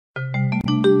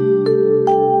Welcome.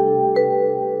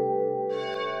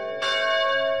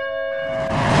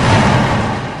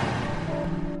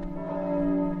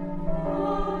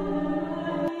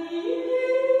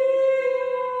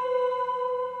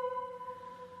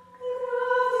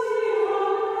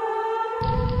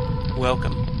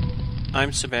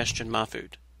 I'm Sebastian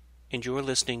Mahfood, and you're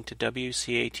listening to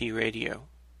WCAT Radio,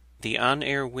 the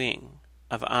on-air wing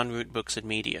of En Route Books and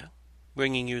Media,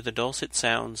 bringing you the dulcet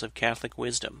sounds of Catholic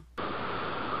wisdom.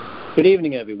 Good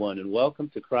evening, everyone, and welcome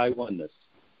to Cry Oneness,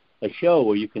 a show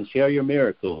where you can share your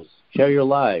miracles, share your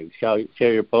lives, share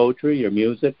your poetry, your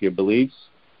music, your beliefs,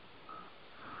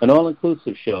 an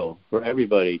all-inclusive show for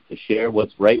everybody to share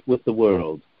what's right with the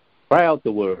world. Cry out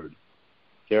the word,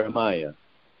 Jeremiah.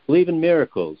 Believe in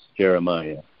miracles,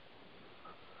 Jeremiah.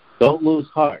 Don't lose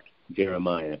heart,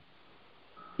 Jeremiah.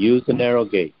 Use the narrow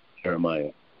gate,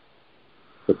 Jeremiah.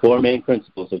 The four main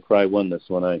principles of Cry Oneness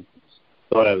when I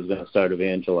thought I was going to start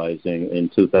evangelizing in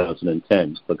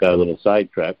 2010, but got a little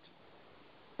sidetracked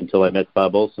until I met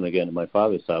Bob Olson again at my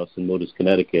father's house in Moodus,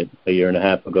 Connecticut a year and a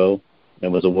half ago,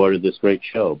 and was awarded this great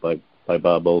show by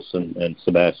Bob Olson and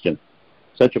Sebastian.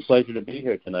 Such a pleasure to be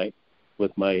here tonight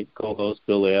with my co-host,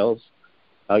 Bill Ayles.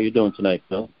 How are you doing tonight,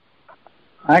 Bill?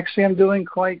 Actually, I'm doing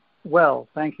quite well.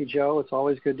 Thank you, Joe. It's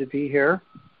always good to be here.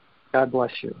 God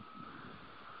bless you.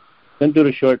 Then do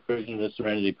the short version of the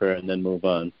Serenity Prayer and then move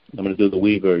on. I'm going to do the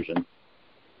we version.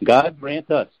 God grant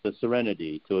us the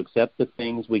serenity to accept the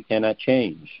things we cannot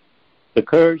change, the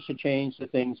courage to change the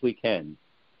things we can,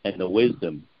 and the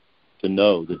wisdom to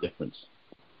know the difference.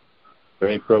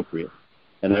 Very appropriate.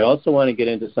 And I also want to get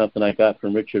into something I got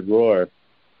from Richard Rohr's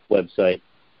website,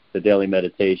 the Daily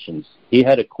Meditations. He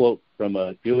had a quote from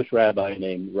a Jewish rabbi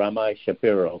named Ramai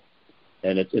Shapiro,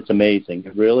 and it's amazing.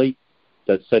 It really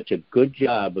does such a good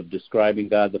job of describing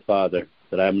God the Father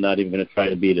that I'm not even going to try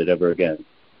to beat it ever again.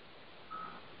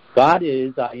 God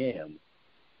is I am,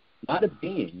 not a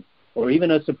being or even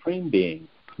a supreme being,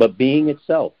 but being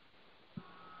itself.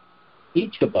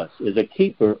 Each of us is a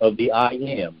keeper of the I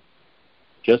am,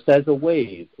 just as a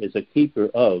wave is a keeper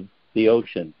of the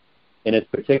ocean in its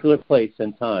particular place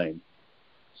and time.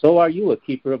 So are you a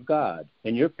keeper of God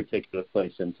in your particular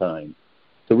place and time.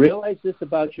 To realize this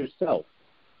about yourself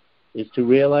is to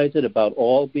realize it about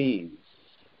all beings.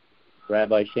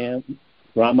 Ramai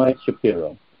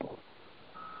Shapiro.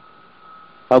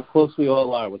 How close we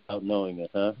all are without knowing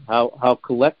it, huh? How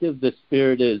collective the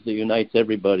Spirit is that unites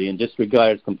everybody and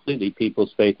disregards completely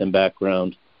people's faith and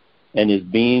background, and is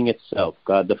being itself.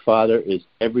 God the Father is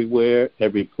everywhere,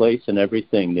 every place, and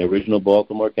everything. The original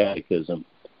Baltimore Catechism.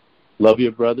 Love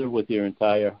your brother with your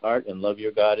entire heart and love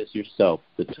your God as yourself.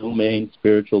 The two main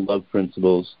spiritual love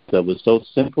principles that was so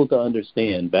simple to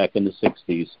understand back in the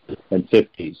 60s and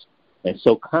 50s, and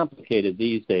so complicated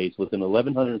these days with an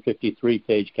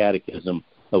 1,153-page catechism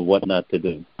of what not to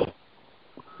do.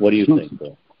 What do you think,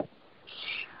 Bill?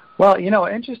 Well,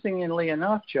 interestingly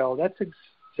enough, Joe, that's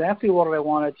exactly what I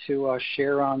wanted to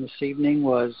share on this evening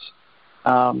was,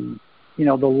 the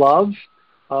love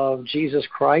of Jesus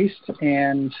Christ.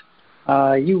 And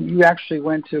you actually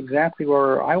went to exactly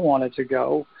where I wanted to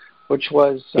go, which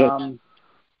was, the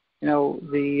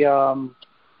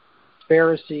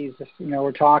Pharisees,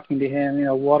 were talking to him,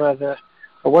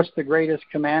 what's the greatest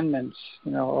commandments,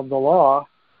 of the law?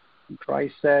 And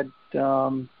Christ said,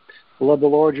 love the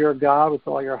Lord your God with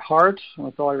all your heart, and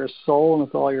with all your soul, and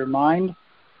with all your mind.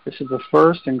 This is the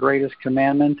first and greatest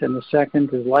commandment, and the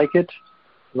second is like it.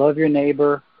 Love your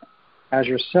neighbor as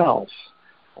yourself.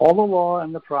 All the law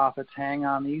and the prophets hang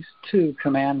on these two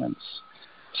commandments.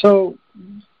 So,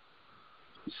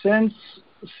 since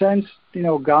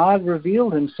God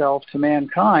revealed himself to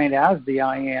mankind as the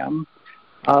I am,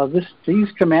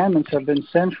 these commandments have been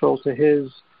central to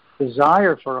his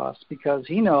desire for us, because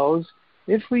he knows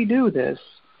if we do this,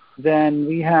 then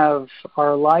we have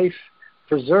our life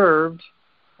preserved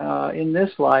in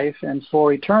this life and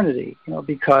for eternity,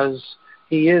 because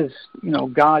he is,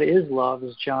 God is love,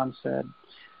 as John said.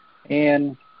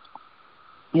 And,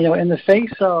 in the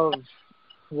face of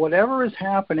whatever is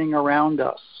happening around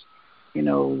us,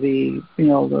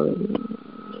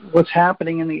 what's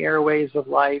happening in the airways of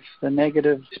life, the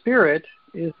negative spirit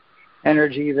is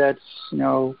energy that's,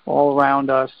 all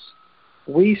around us.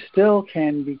 We still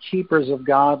can be keepers of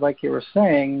God, like you were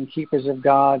saying, keepers of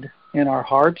God in our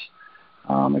heart.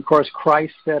 Of course,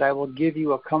 Christ said, I will give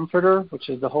you a comforter, which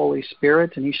is the Holy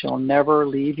Spirit, and he shall never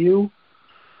leave you.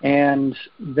 And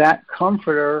that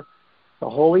comforter, the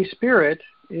Holy Spirit,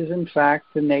 is in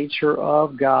fact the nature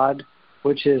of God,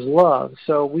 which is love.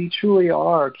 So we truly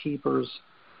are keepers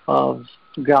of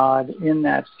God in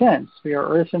that sense. We are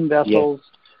earthen vessels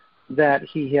that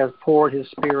he has poured his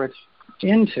Spirit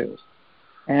into.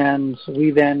 And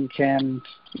we then can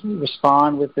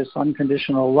respond with this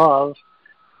unconditional love.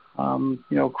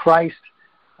 Christ,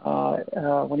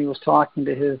 when he was talking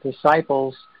to his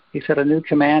disciples, he said, "A new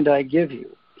command I give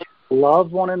you.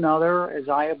 Love one another as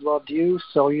I have loved you,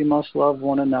 so you must love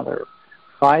one another.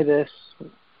 By this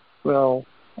will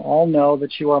all know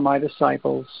that you are my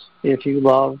disciples, if you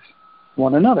love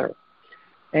one another."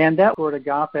 And that word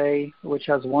agape, which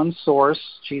has one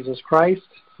source, Jesus Christ,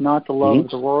 not the love of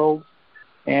the world,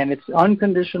 and it's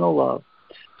unconditional love.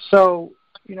 So,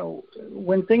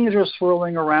 when things are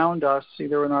swirling around us,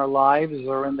 either in our lives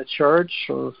or in the church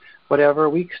or whatever,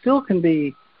 we still can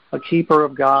be a keeper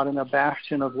of God and a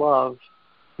bastion of love,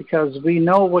 because we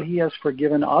know what he has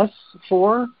forgiven us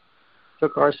for,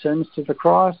 took our sins to the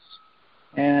cross,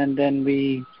 and then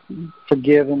we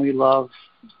forgive and we love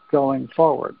going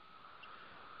forward.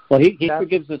 Well, he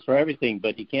forgives us for everything,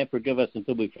 but he can't forgive us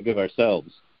until we forgive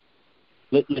ourselves.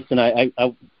 Listen, I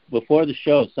before the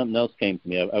show, something else came to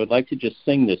me. I would like to just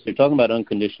sing this. You're talking about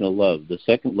unconditional love. The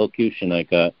second locution I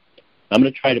got, I'm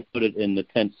going to try to put it in the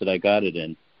tense that I got it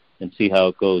in and see how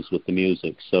it goes with the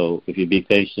music. So if you be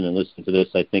patient and listen to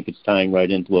this, I think it's tying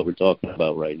right into what we're talking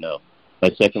about right now. My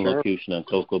second locution on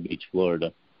Cocoa Beach,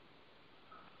 Florida.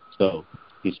 So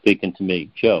he's speaking to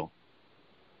me. Joe,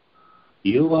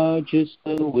 you are just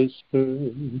a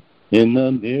whisper in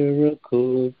the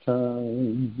miracle of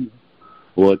time.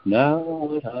 What now,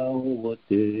 what hour, what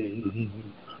day,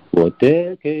 what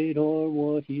decade or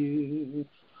what year?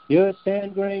 Your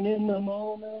sand grain in the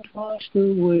moment washed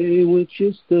away with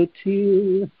just a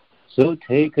tear. So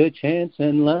take a chance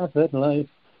and laugh at life.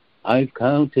 I've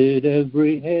counted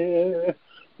every hair.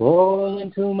 Fall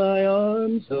into my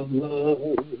arms of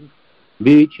love.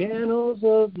 Be channels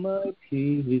of my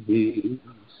peace.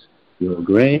 Your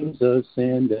grains of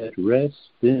sand at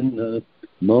rest in the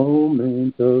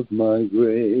moment of my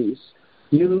grace.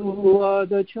 You are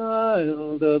the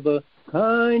child of a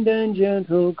kind and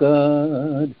gentle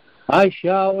God. I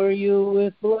shower you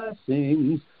with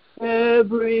blessings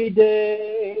every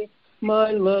day.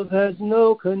 My love has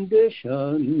no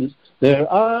conditions.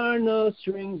 There are no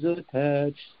strings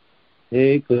attached.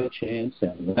 Take a chance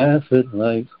and laugh at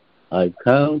life. I've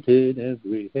counted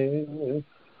every hair.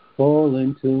 Fall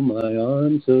into my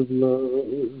arms of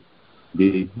love.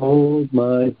 Behold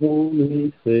my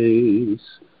holy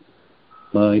face,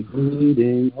 my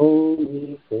bleeding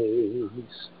holy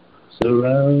face,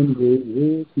 surrounded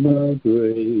with my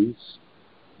grace.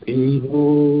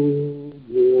 Behold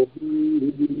your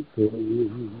holy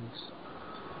face.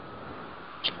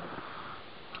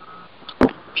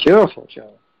 Beautiful,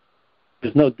 Joe.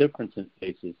 There's no difference in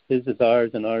faces. His is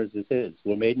ours and ours is his.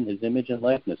 We're made in his image and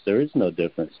likeness. There is no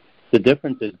difference. The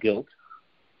difference is guilt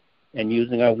and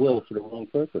using our will for the wrong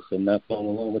purpose and not going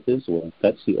along with his will.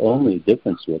 That's the only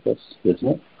difference with us, isn't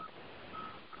it?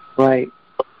 Right.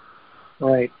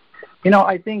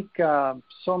 I think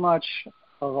so much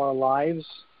of our lives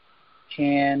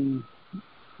can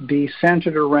be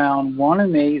centered around one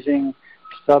amazing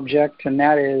subject, and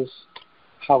that is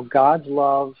how God's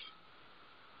love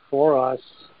for us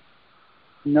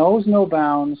knows no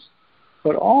bounds,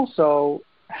 but also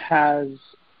has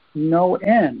no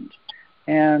end.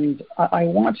 And I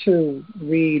want to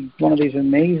read one of these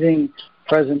amazing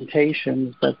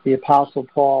presentations that the Apostle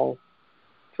Paul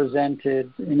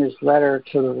presented in his letter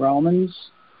to the Romans.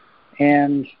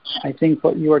 And I think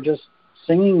what you are just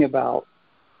singing about,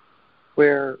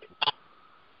 where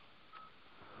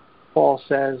Paul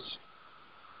says,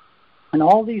 "In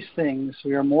all these things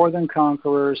we are more than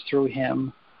conquerors through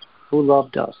him who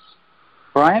loved us.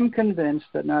 For I am convinced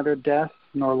that neither death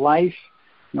nor life,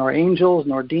 nor angels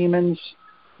nor demons,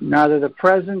 neither the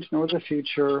present nor the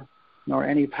future, nor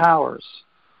any powers,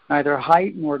 neither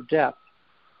height nor depth,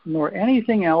 nor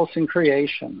anything else in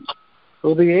creation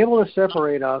will be able to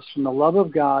separate us from the love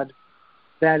of God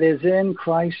that is in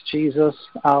Christ Jesus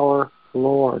our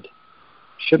Lord."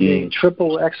 Should be a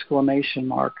triple exclamation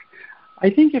mark. I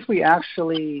think if we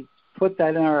actually put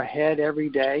that in our head every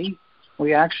day,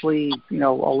 we actually,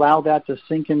 allow that to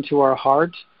sink into our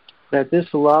heart, that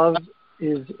this love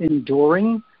is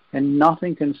enduring and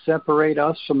nothing can separate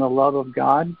us from the love of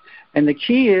God. And the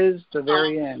key is the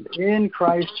very end, in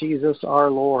Christ Jesus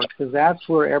our Lord, because that's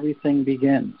where everything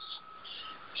begins.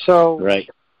 So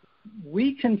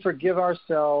we can forgive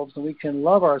ourselves and we can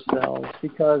love ourselves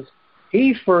because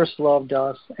he first loved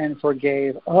us and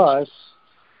forgave us.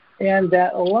 And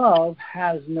that love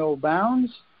has no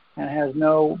bounds and has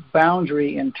no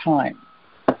boundary in time.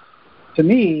 To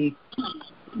me,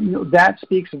 that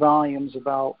speaks volumes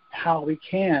about how we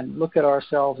can look at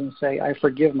ourselves and say, I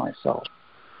forgive myself.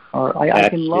 Or I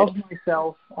can love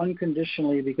myself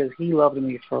unconditionally because he loved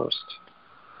me first.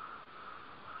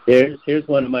 Here's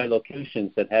one of my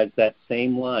locutions that has that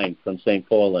same line from St.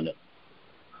 Paul in it.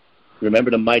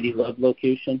 Remember the mighty love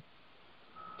locution?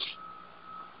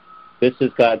 This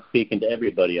is God speaking to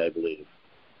everybody, I believe.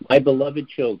 My beloved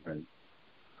children,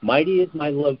 mighty is my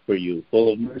love for you,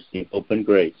 full of mercy, hope, and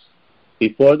grace.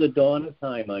 Before the dawn of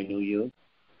time I knew you.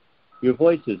 Your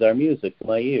voices are music to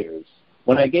my ears.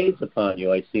 When I gaze upon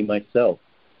you, I see myself.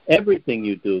 Everything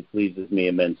you do pleases me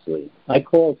immensely. I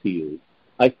call to you.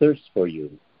 I thirst for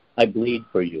you. I bleed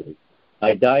for you.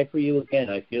 I die for you again.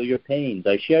 I feel your pains.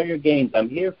 I share your gains. I'm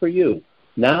here for you,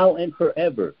 now and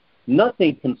forever.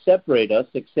 Nothing can separate us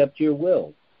except your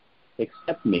will.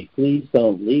 Accept me. Please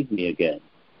don't leave me again.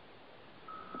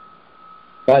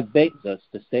 God begs us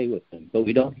to stay with him, but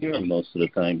we don't hear him most of the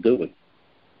time, do we?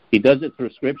 He does it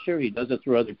through Scripture. He does it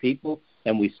through other people,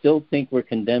 and we still think we're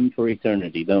condemned for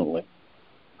eternity, don't we?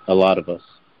 A lot of us.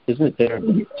 Isn't it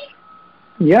terrible?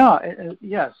 Yeah,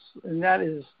 yes, and that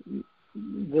is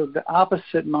the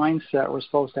opposite mindset we're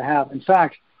supposed to have. In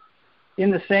fact,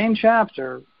 in the same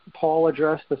chapter, Paul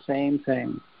addressed the same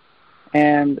thing.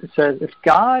 And it says, if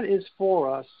God is for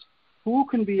us, who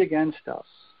can be against us?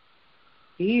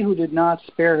 He who did not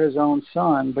spare his own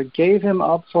son, but gave him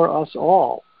up for us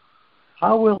all,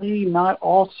 how will he not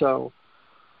also,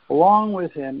 along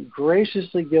with him,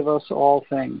 graciously give us all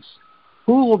things?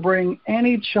 Who will bring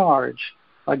any charge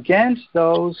against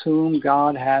those whom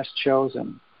God has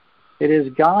chosen? It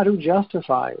is God who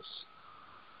justifies.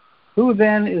 Who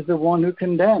then is the one who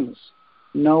condemns?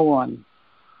 No one.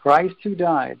 Christ who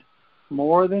died,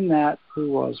 more than that,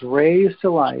 who was raised to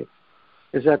life,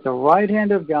 is at the right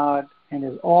hand of God and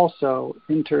is also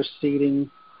interceding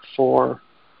for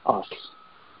us.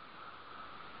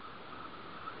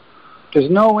 There's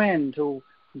no end to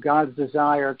God's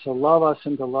desire to love us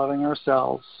into loving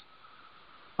ourselves,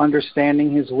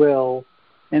 understanding his will,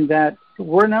 and that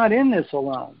we're not in this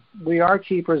alone. We are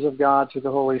keepers of God through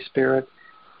the Holy Spirit,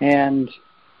 and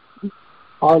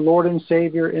our Lord and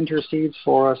Savior intercedes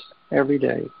for us every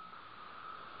day.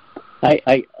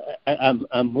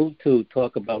 I'm moved to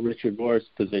talk about Richard Rohr's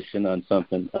position on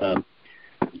something.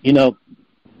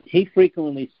 He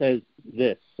frequently says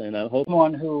this, and I hope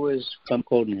I'm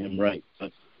quoting him right.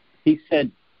 But he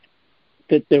said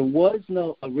that there was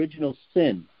no original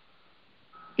sin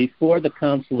before the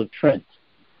Council of Trent.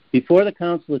 Before the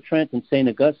Council of Trent and St.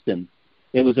 Augustine,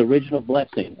 it was original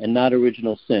blessing and not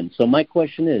original sin. So my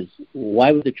question is,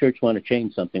 why would the church want to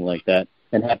change something like that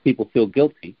and have people feel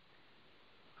guilty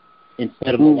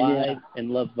instead of alive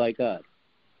and loved by God?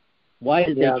 Why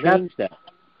did they change that?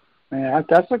 Yeah,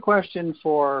 that's a question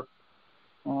for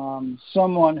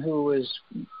someone who is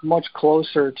much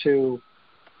closer to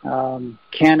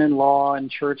canon law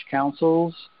and church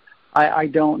councils. I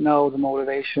don't know the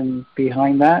motivation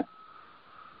behind that.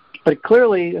 But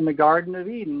clearly in the Garden of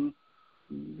Eden,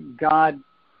 God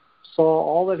saw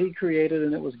all that he created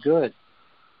and it was good.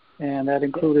 And that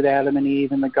included Adam and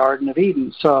Eve in the Garden of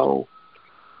Eden. So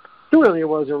clearly it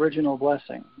was original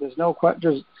blessing. There's no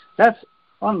question. That's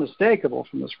unmistakable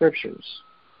from the Scriptures.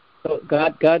 So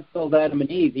God told Adam and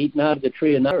Eve, eat not of the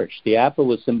tree of knowledge. The apple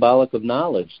was symbolic of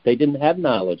knowledge. They didn't have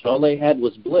knowledge. All they had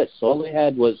was bliss. All they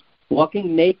had was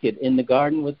walking naked in the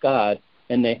garden with God,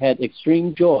 and they had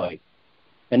extreme joy.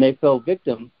 And they fell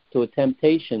victim to a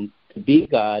temptation to be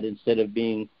God instead of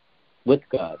being with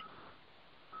God.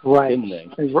 Right. Didn't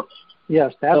they?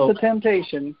 Yes, that's the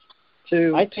temptation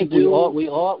to. I think we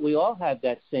all have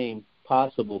that same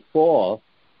possible fall.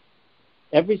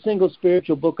 Every single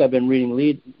spiritual book I've been reading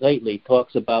lately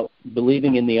talks about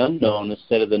believing in the unknown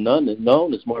instead of the known. The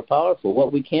known is more powerful.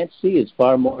 What we can't see is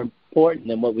far more important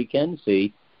than what we can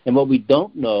see, and what we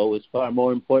don't know is far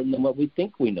more important than what we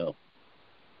think we know.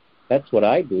 That's what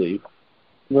I believe.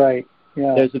 Right.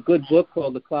 Yeah. There's a good book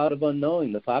called The Cloud of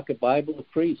Unknowing, the Pocket Bible of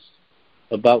Priests,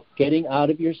 about getting out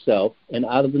of yourself and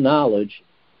out of the knowledge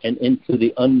and into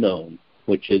the unknown,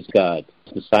 which is God,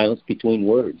 the silence between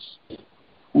words.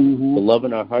 Mm-hmm. The love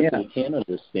in our heart that we can't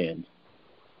understand.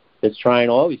 It's trying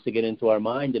always to get into our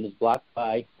mind and is blocked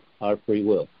by our free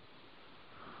will.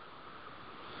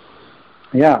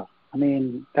 Yeah. I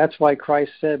mean, that's why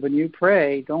Christ said, when you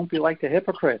pray, don't be like the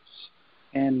hypocrites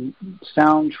and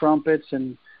sound trumpets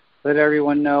and let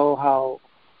everyone know how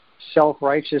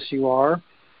self-righteous you are.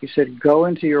 He said, go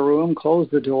into your room, close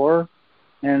the door,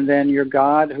 and then your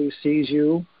God who sees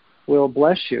you will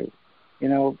bless you. You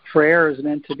know, prayer is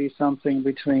meant to be something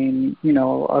between,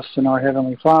 us and our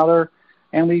Heavenly Father.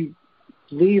 And we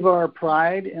leave our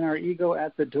pride and our ego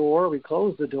at the door. We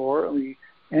close the door and we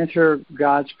enter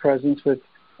God's presence with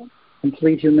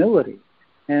complete humility.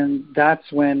 And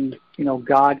that's when,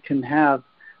 God can have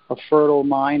a fertile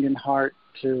mind and heart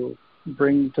to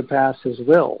bring to pass his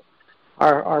will.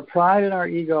 Our pride and our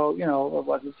ego,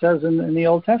 what it says in the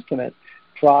Old Testament,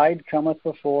 pride cometh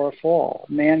before a fall.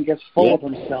 Man gets full of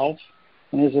himself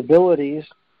and his abilities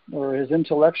or his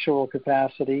intellectual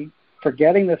capacity,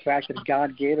 forgetting the fact that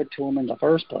God gave it to him in the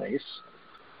first place,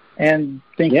 and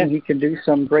thinking he can do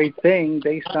some great thing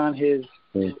based on his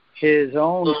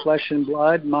own flesh and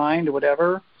blood, mind,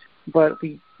 whatever. But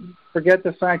we forget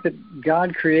the fact that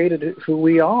God created who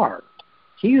we are.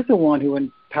 He's the one who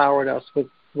empowered us with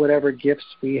whatever gifts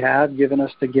we have, given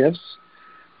us the gifts.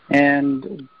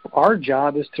 And our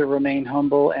job is to remain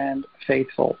humble and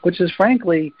faithful, which is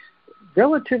frankly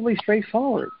relatively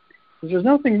straightforward. There's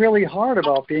nothing really hard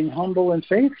about being humble and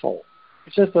faithful.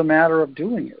 It's just a matter of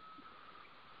doing it.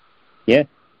 Yeah.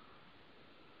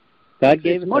 God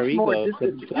gave us our ego.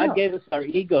 God gave us our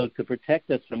ego to protect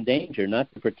us from danger,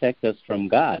 not to protect us from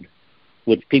God,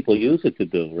 which people use it to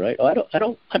do, right?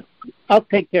 I'll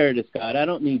take care of this, God. I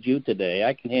don't need you today.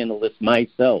 I can handle this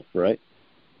myself, right?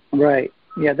 Right.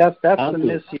 Yeah, that's the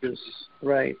misuse.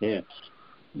 Right. Yeah.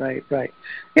 Right.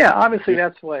 Yeah, obviously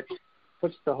that's what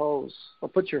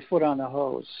puts your foot on the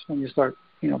hose when you start,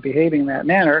 behaving in that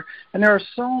manner. And there are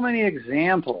so many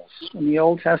examples in the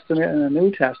Old Testament and the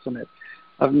New Testament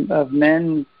of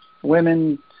men,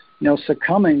 women,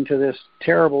 succumbing to this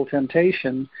terrible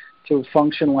temptation to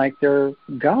function like they're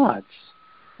gods.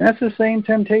 And that's the same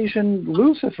temptation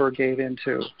Lucifer gave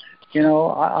into.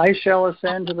 I shall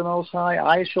ascend to the Most High.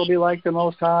 I shall be like the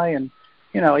Most High. And,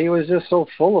 he was just so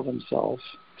full of himself.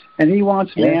 And he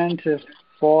wants man to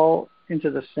fall into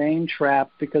the same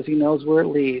trap because he knows where it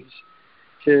leads,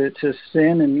 to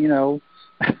sin and,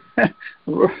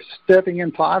 stepping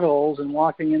in potholes and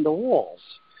walking into walls.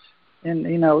 And,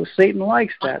 Satan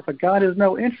likes that, but God has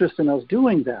no interest in us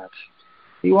doing that.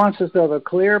 He wants us to have a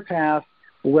clear path,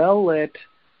 well lit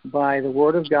by the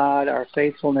Word of God, our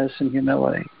faithfulness and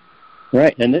humility.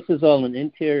 Right, and this is all an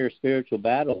interior spiritual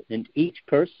battle in each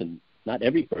person, not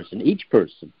every person, each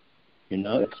person.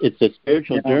 It's a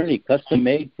spiritual journey custom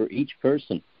made for each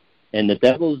person. And the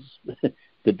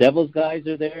devil's guys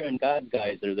are there and God's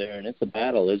guys are there, and it's a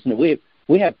battle, isn't it?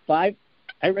 We have I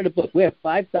read a book, we have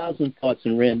 5,000 thoughts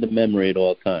in random memory at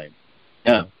all times.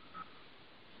 Now,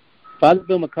 Father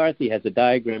Bill McCarthy has a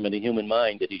diagram of the human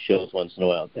mind that he shows once in a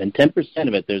while. And 10%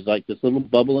 of it, there's like this little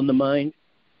bubble in the mind,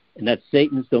 and that's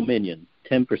Satan's dominion,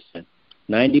 10%.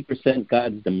 90%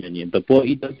 God's dominion. But boy,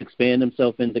 he does expand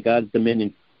himself into God's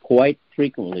dominion quite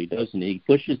frequently, doesn't he? He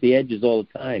pushes the edges all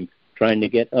the time, trying to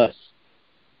get us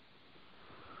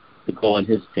to go on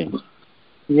his team.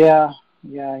 Yeah,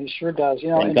 he sure does.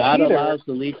 And God allows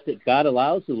the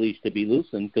leash to be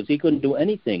loosened because he couldn't do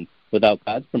anything without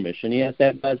God's permission. He has to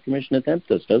have God's permission to tempt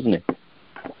us, doesn't he?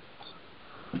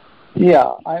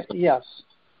 Yeah. Yes.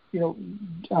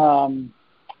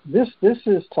 This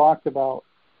is talked about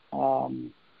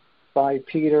by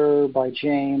Peter, by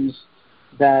James,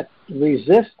 that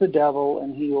resist the devil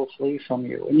and he will flee from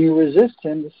you. And you resist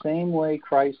him the same way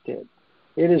Christ did.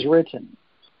 It is written.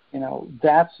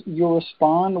 You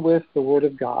respond with the Word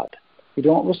of God. You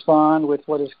don't respond with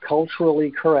what is culturally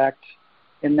correct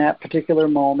in that particular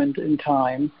moment in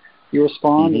time. You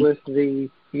respond with the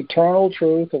eternal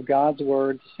truth of God's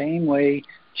Word the same way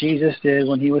Jesus did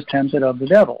when he was tempted of the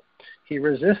devil. He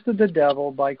resisted the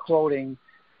devil by quoting,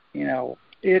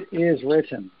 it is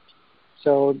written.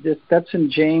 So that's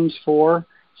in James 4.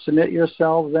 Submit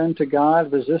yourselves then to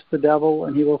God, resist the devil,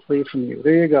 and he will flee from you.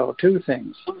 There you go, 2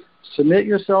 things. Submit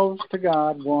yourselves to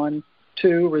God, 1.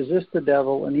 2, resist the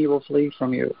devil, and he will flee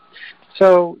from you.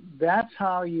 So that's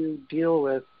how you deal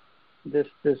with this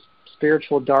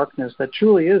spiritual darkness that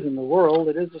truly is in the world.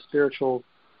 It is a spiritual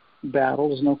battle,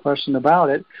 there's no question about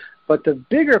it. But the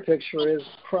bigger picture is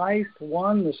Christ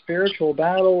won the spiritual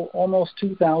battle almost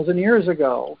 2,000 years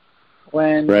ago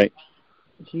when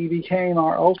he became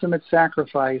our ultimate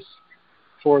sacrifice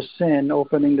for sin,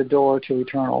 opening the door to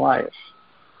eternal life.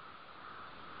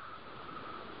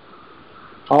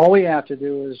 All we have to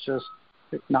do is just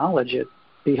acknowledge it,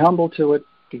 be humble to it,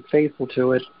 be faithful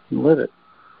to it, and live it.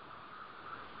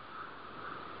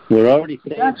 We're already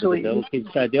saved, but the devil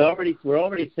keeps trying. We're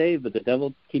already saved, but the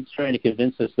devil keeps trying to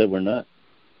convince us that we're not.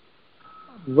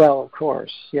 Well, of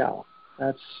course, yeah.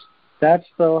 That's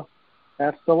the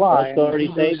lie. Christ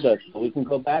already saved us. We can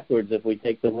go backwards if we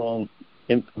take the wrong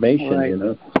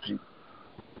information,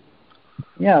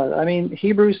 Yeah,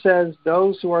 Hebrews says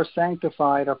those who are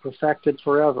sanctified are perfected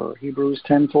forever, Hebrews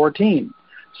 10:14.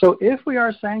 So if we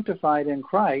are sanctified in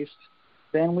Christ,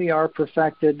 then we are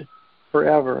perfected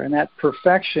forever. And that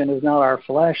perfection is not our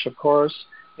flesh, of course.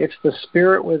 It's the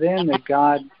spirit within that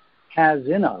God has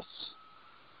in us.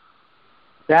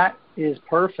 That is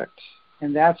perfect,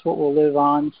 and that's what will live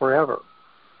on forever.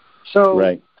 So,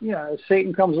 right.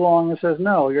 Satan comes along and says,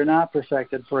 no, you're not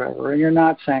perfected forever, and you're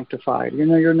not sanctified.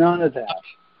 You're none of that.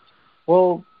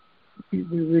 Well,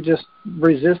 we just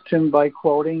resist him by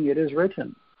quoting, it is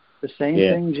written. The same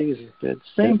thing Jesus did.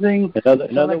 Same thing.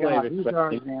 Another way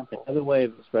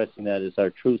of expressing that is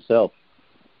our true self.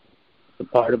 The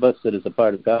part of us that is a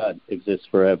part of God exists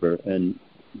forever. And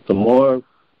the more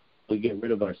we get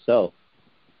rid of ourselves,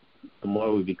 the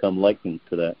more we become likened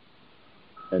to that.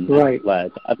 And right.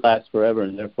 God lasts forever,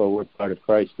 and therefore we're part of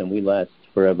Christ, and we last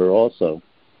forever also.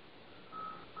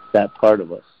 That part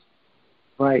of us.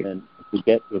 Right. And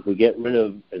if we get rid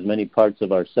of as many parts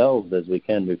of ourselves as we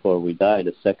can before we die,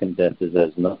 the second death is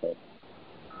as nothing.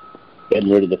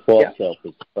 Getting rid of the false self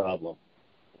is the problem.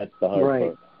 That's the hard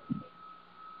part.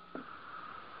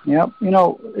 Yep.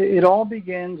 It all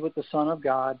begins with the Son of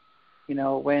God.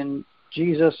 When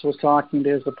Jesus was talking to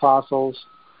his apostles,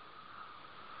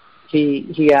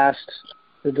 he asked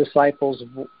the disciples,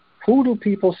 who do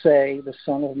people say the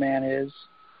Son of Man is?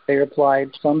 They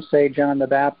replied, some say John the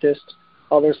Baptist,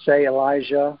 others say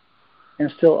Elijah,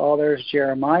 and still others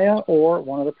Jeremiah or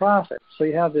one of the prophets. So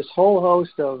you have this whole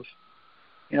host of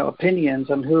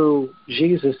opinions on who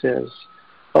Jesus is.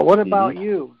 But what about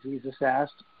you? Jesus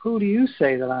asked, who do you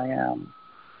say that I am?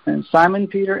 And Simon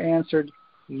Peter answered,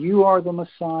 you are the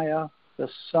Messiah, the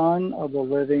Son of the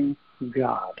living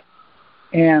God.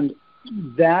 And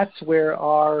that's where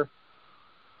our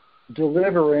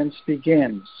deliverance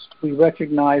begins. We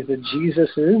recognize that Jesus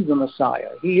is the Messiah.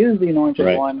 He is the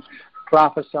anointed one,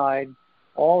 prophesied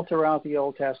all throughout the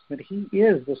Old Testament. He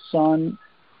is the Son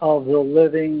of the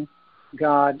living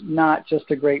God, not just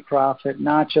a great prophet,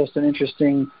 not just an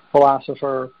interesting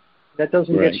philosopher. That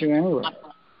doesn't get you anywhere.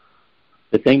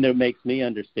 The thing that makes me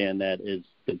understand that is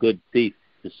the good thief.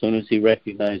 As soon as he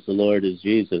recognized the Lord as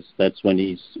Jesus, that's when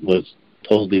he was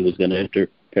told he was going to enter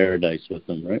paradise with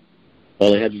him, right?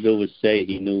 All he had to do was say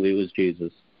he knew he was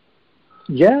Jesus.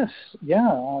 Yes, yeah.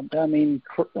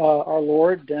 Our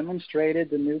Lord demonstrated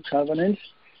the new covenant.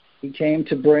 He came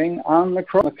to bring on the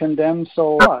cross a condemned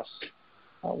soul to us.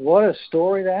 What a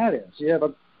story that is. You have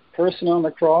a person on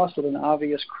the cross with an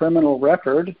obvious criminal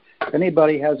record. If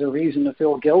anybody has a reason to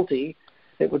feel guilty,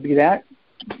 it would be that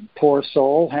poor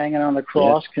soul hanging on the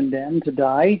cross, condemned to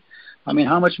die.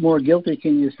 How much more guilty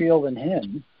can you feel than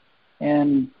him?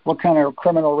 And what kind of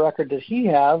criminal record does he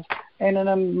have? And in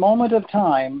a moment of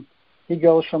time, he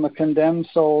goes from a condemned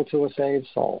soul to a saved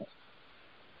soul.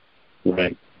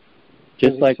 Right.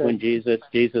 Just like when Jesus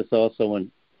also,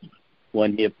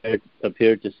 when he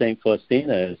appeared to St.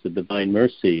 Faustina as the Divine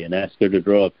Mercy and asked her to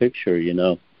draw a picture,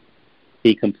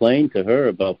 he complained to her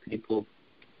about people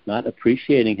not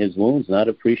appreciating his wounds, not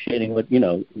appreciating what,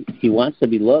 he wants to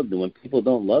be loved, and when people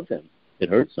don't love him, it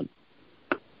hurts him.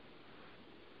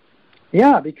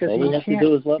 Yeah, because all we have to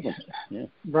do is love him. Yeah.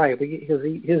 Right, because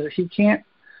he can't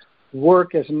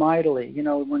work as mightily.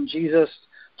 When Jesus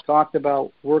talked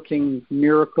about working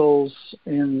miracles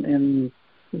in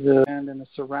the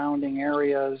surrounding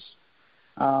areas,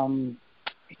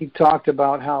 he talked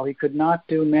about how he could not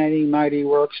do many mighty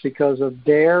works because of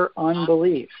their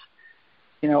unbelief.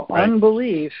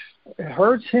 Unbelief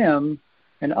hurts him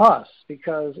and us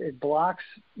because it blocks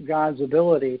God's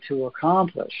ability to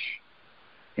accomplish.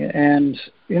 And,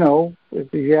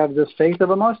 if you have this faith of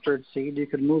a mustard seed, you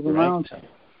could move a mountain.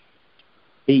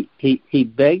 He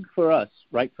begged for us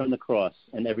right from the cross,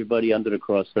 and everybody under the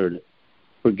cross heard it.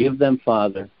 Forgive them,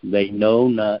 Father. They know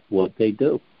not what they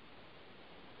do.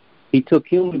 He took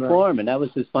human form, and that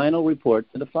was his final report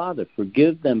to the Father.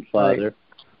 Forgive them, Father. Right.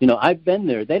 I've been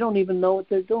there. They don't even know what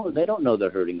they're doing. They don't know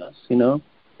they're hurting us, They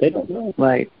don't know.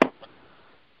 Right.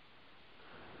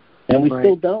 And we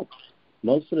still don't,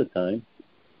 most of the time,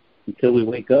 until we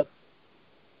wake up.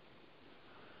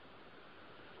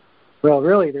 Well,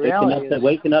 really, the reality is...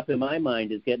 Waking up, in my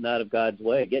mind, is getting out of God's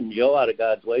way, getting Joe out of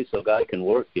God's way so God can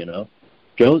work,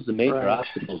 Joe's the major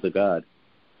obstacle to God.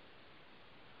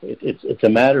 It's a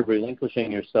matter of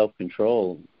relinquishing your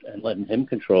self-control and letting him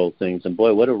control things. And,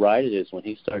 boy, what a ride it is when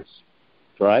he starts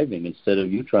driving instead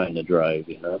of you trying to drive,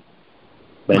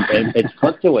 And it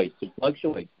fluctuates.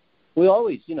 We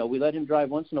always, we let him drive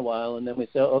once in a while, and then we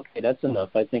say, okay, that's enough.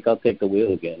 I think I'll take the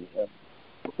wheel again.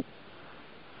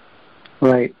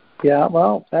 Right. Yeah,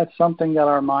 well, that's something that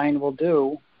our mind will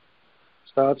do.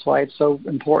 So that's why it's so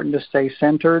important to stay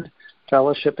centered,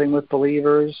 fellowshipping with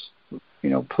believers,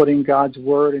 putting God's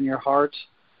word in your heart,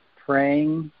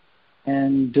 praying,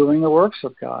 and doing the works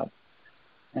of God.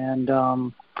 And,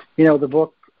 the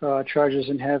book Treasures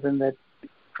in Heaven that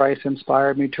Christ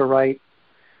inspired me to write.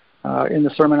 In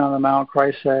the Sermon on the Mount,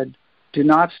 Christ said, "Do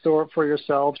not store up for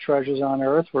yourselves treasures on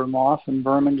earth where moth and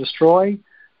vermin destroy,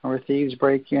 and where thieves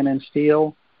break in and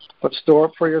steal, but store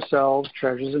up for yourselves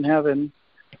treasures in heaven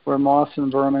where moths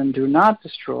and vermin do not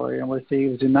destroy, and where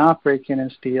thieves do not break in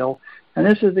and steal." And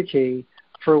this is the key: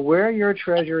 for where your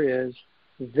treasure is,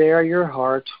 there your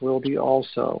heart will be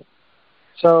also.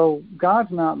 So God's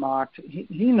not mocked.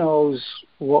 He knows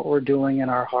what we're doing in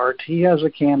our heart. He has a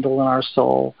candle in our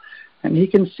soul, and He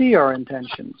can see our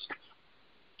intentions.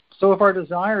 So if our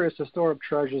desire is to store up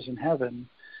treasures in heaven,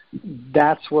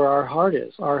 that's where our heart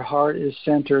is. Our heart is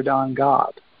centered on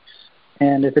God.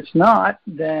 And if it's not,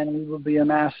 then we will be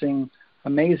amassing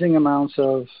amazing amounts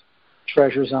of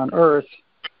treasures on earth,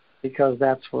 because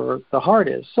that's where the heart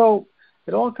is. So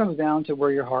it all comes down to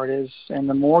where your heart is, and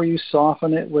the more you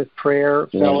soften it with prayer,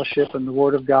 fellowship, and the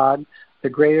Word of God, the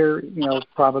greater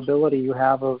probability you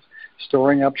have of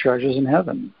storing up treasures in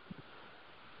heaven.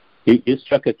 You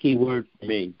struck a key word for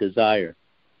me: desire.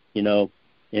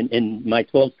 In my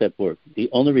 12-step work, the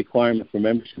only requirement for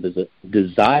membership is a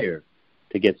desire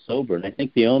to get sober, and I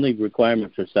think the only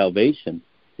requirement for salvation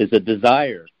is a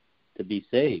desire to be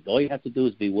saved. All you have to do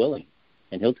is be willing,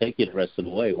 and He'll take you the rest of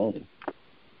the way, won't He?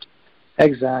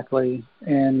 Exactly.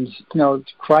 And,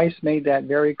 Christ made that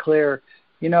very clear.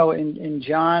 In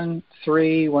John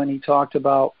 3, when He talked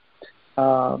about,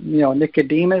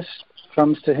 Nicodemus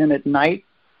comes to Him at night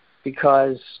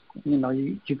because,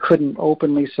 you couldn't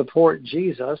openly support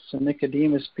Jesus. And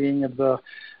Nicodemus, being of the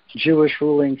Jewish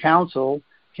ruling council,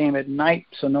 came at night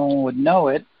so no one would know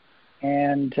it.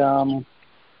 And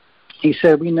He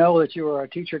said, "We know that you are a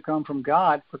teacher come from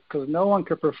God, because no one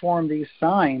could perform these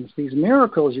signs, these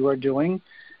miracles you are doing,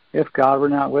 if God were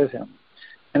not with Him."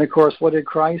 And, of course, what did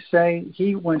Christ say?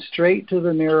 He went straight to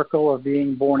the miracle of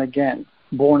being born again,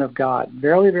 born of God.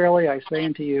 "Verily, verily, I say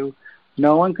unto you,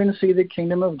 no one can see the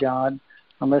kingdom of God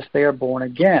unless they are born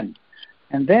again."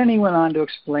 And then He went on to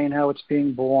explain how it's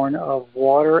being born of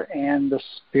water and the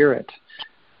Spirit.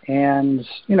 And,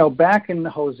 back in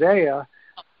Hosea,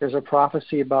 there's a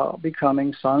prophecy about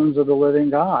becoming sons of the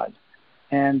living God.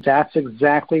 And that's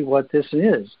exactly what this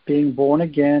is. Being born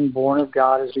again, born of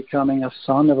God, is becoming a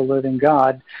son of the living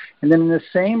God. And then in the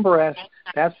same breath,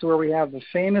 that's where we have the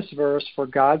famous verse, "For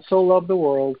God so loved the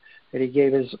world that He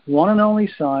gave His one and only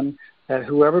Son, that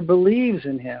whoever believes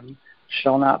in Him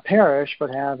shall not perish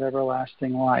but have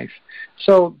everlasting life."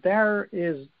 So there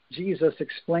is Jesus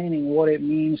explaining what it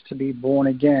means to be born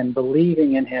again,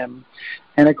 believing in Him.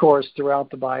 And, of course, throughout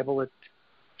the Bible, it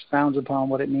expounds upon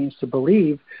what it means to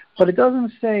believe, but it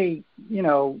doesn't say,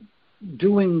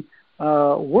 doing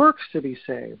works to be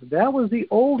saved. That was the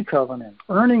old covenant,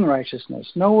 earning righteousness.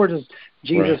 Nowhere does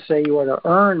Jesus say you are to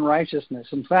earn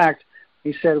righteousness. In fact,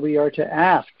 He said we are to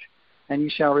ask, and you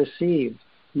shall receive.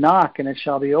 Knock, and it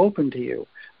shall be open to you.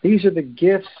 These are the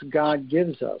gifts God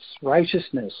gives us: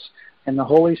 righteousness, and the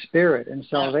Holy Spirit, and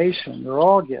salvation. They're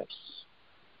all gifts.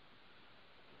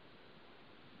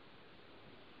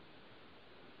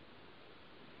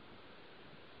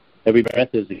 Every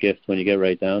breath is a gift when you get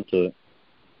right down to it.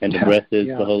 And the breath is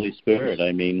the Holy Spirit.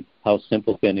 I mean, how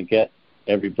simple can it get?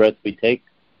 Every breath we take,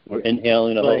 we're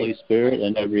inhaling the Holy Spirit,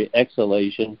 and every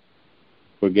exhalation,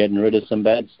 we're getting rid of some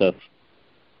bad stuff.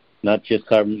 Not just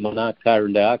carbon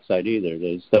dioxide either.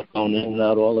 There's stuff going in and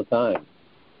out all the time.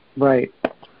 Right.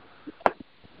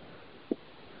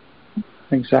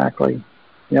 Exactly.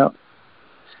 Yep.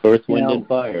 Earth, wind, and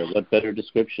fire. What better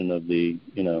description of the,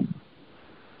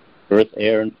 earth,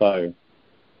 air, and fire?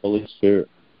 Holy Spirit.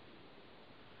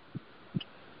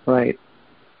 Right.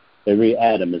 Every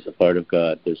atom is a part of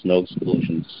God. There's no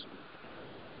exclusions.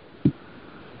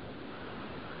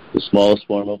 The smallest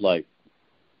form of life.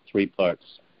 3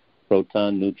 parts: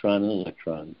 proton, neutron, and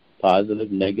electron.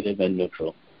 Positive, negative, and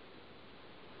neutral.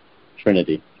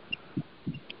 Trinity.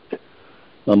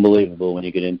 Unbelievable when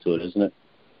you get into it, isn't it?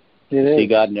 It is. See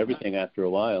God in everything after a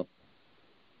while.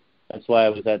 That's why I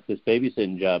was at this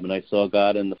babysitting job, and I saw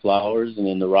God in the flowers and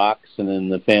in the rocks and in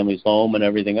the family's home and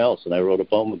everything else, and I wrote a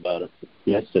poem about it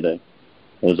yesterday.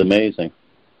 It was amazing.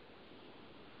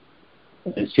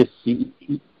 It's just, you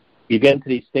get into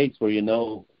these states where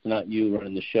it's not you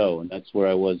running the show, and that's where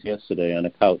I was yesterday on a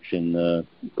couch in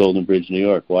Golden Bridge, New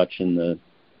York, watching the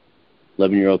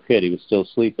 11-year-old kid. He was still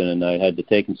sleeping, and I had to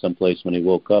take him someplace when he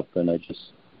woke up, and I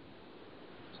just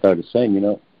started saying,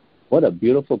 what a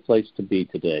beautiful place to be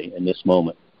today in this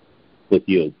moment with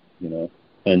you,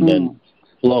 And then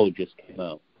flow just came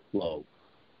out, flow.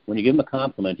 When you give him a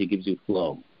compliment, he gives you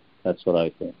flow. That's what I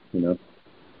think,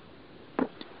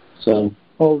 So.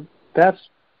 Well, that's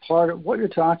part of what you're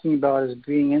talking about is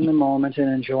being in the moment and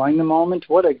enjoying the moment.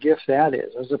 What a gift that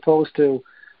is, as opposed to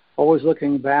always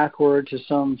looking backward to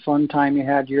some fun time you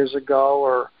had years ago,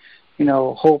 or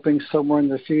hoping somewhere in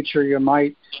the future you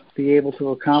might be able to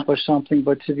accomplish something.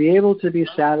 But to be able to be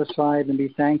satisfied and be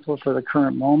thankful for the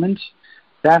current moment,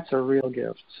 that's a real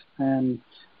gift. And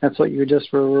that's what you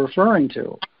just were referring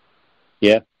to.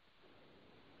 Yeah.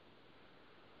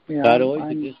 Yeah, God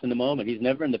always exists in the moment. He's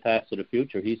never in the past or the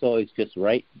future. He's always just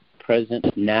right,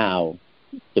 present, now.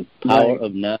 The power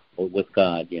of now with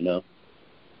God,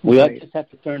 We just have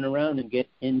to turn around and get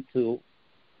into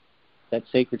that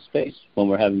sacred space when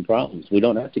we're having problems. We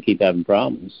don't have to keep having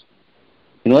problems.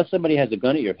 Unless somebody has a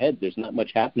gun at your head, there's not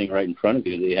much happening right in front of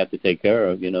you that you have to take care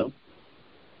of, Yeah,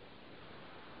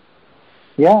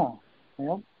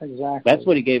 exactly. That's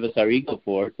what he gave us our ego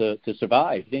for, to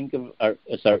survive. He didn't give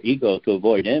us our ego to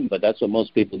avoid him, but that's what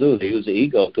most people do. They use the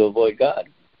ego to avoid God.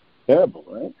 Terrible,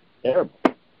 right? Terrible.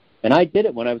 And I did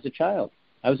it when I was a child.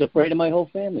 I was afraid of my whole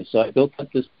family, so I built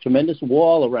up this tremendous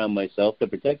wall around myself to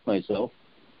protect myself.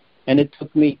 And it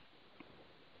took me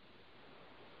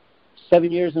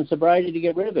 7 years in sobriety to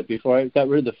get rid of it before I got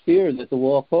rid of the fear that the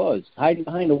wall caused. Hiding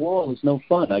behind a wall is no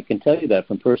fun. I can tell you that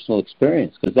from personal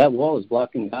experience, because that wall is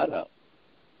blocking God out.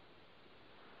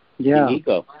 Yeah. The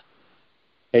ego.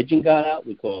 Edging God out,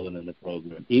 we call it in the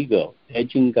program. Ego.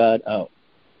 Edging God out.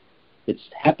 It's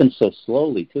happened so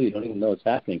slowly, too. You don't even know it's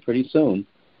happening. Pretty soon,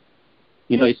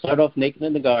 you start off naked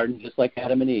in the garden, just like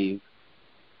Adam and Eve.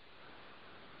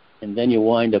 And then you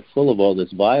wind up full of all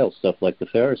this vile stuff like the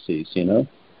Pharisees, And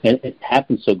it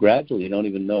happens so gradually you don't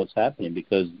even know it's happening,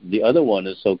 because the other one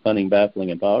is so cunning, baffling,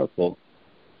 and powerful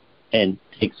and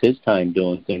takes his time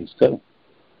doing things too.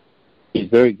 He's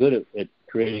very good at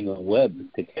creating a web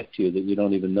to catch you that you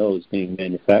don't even know is being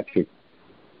manufactured.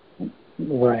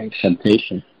 Right.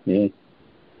 Temptation, yeah.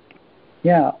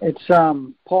 Yeah, it's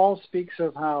Paul speaks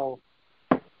of how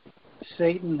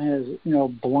Satan has,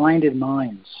 blinded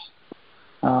minds,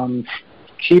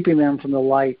 keeping them from the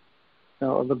light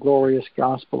of the glorious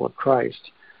gospel of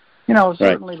Christ.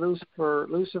 Certainly right.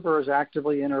 Lucifer is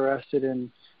actively interested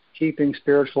in keeping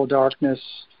spiritual darkness,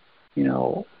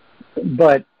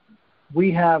 but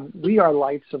we are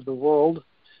lights of the world,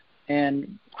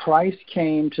 and Christ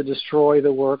came to destroy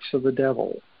the works of the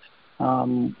devil,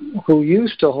 who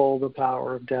used to hold the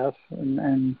power of death,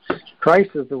 and Christ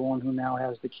is the one who now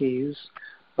has the keys.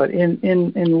 But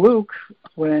in Luke,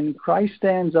 when Christ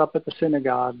stands up at the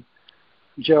synagogue,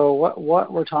 Joe,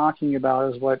 what we're talking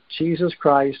about is what Jesus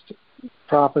Christ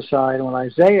prophesied and what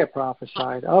Isaiah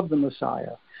prophesied of the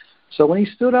Messiah. So when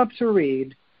he stood up to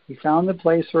read, he found the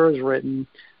place where it was written,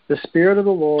 "The Spirit of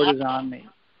the Lord is on me,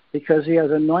 because he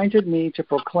has anointed me to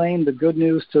proclaim the good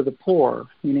news to the poor,"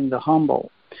 meaning the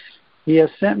humble. "He has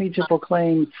sent me to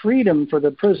proclaim freedom for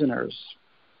the prisoners,"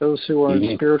 those who are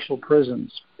in spiritual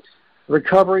prisons,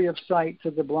 "recovery of sight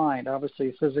to the blind,"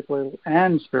 obviously physical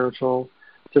and spiritual,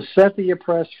 "to set the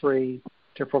oppressed free,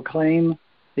 to proclaim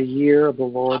the year of the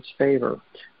Lord's favor."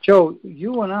 Joe,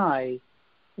 you and I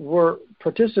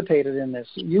participated in this.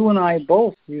 You and I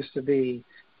both used to be,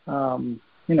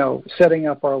 setting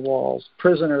up our walls,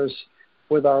 prisoners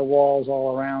with our walls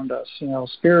all around us,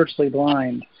 spiritually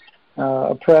blind,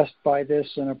 oppressed by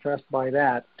this and oppressed by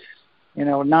that,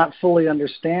 not fully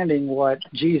understanding what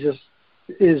Jesus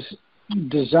is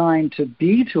designed to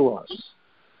be to us.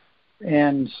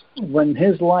 And when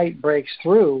his light breaks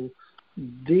through,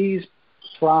 these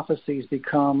prophecies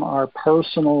become our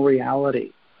personal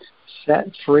reality.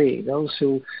 Set free. Those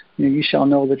who, you shall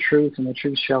know the truth, and the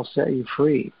truth shall set you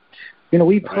free.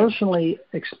 We personally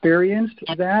experienced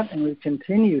that, and we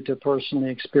continue to personally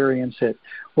experience it.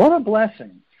 What a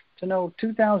blessing to know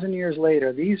 2,000 years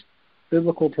later, these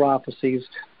biblical prophecies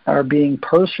are being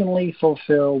personally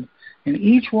fulfilled in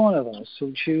each one of us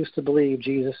who choose to believe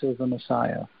Jesus is the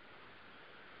Messiah.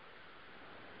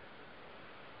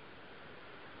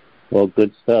 Well,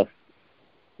 good stuff.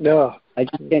 Yeah. I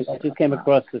just came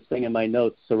across this thing in my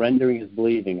notes. Surrendering is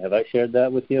believing. Have I shared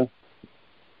that with you?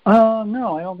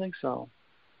 No, I don't think so.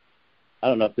 I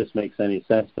don't know if this makes any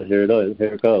sense, but here it is.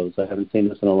 Here it goes. I haven't seen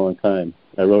this in a long time.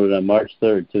 I wrote it on March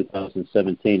 3rd,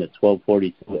 2017 at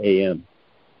 12:42 a.m.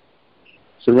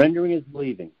 Surrendering is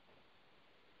believing.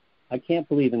 I can't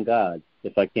believe in God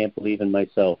if I can't believe in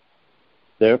myself.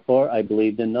 Therefore, I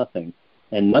believed in nothing,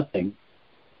 and nothing,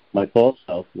 my false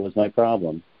self, was my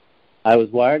problem. I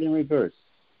was wired in reverse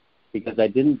because I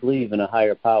didn't believe in a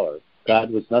higher power.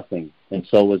 God was nothing, and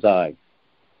so was I.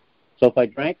 So if I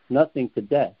drank nothing to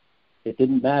death, it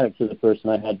didn't matter to the person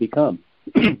I had become.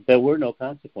 There were no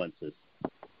consequences.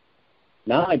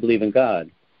 Now I believe in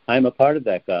God, I'm a part of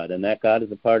that God, and that God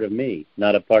is a part of me,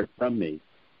 not apart from me,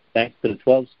 thanks to the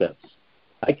 12 steps.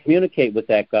 I communicate with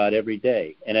that God every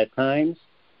day, and at times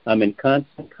I'm in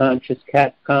constant conscious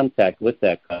contact with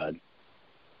that God.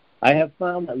 I have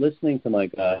found that listening to my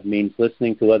God means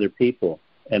listening to other people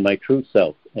and my true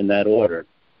self in that order.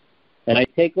 And I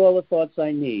take all the thoughts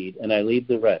I need and I leave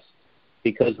the rest,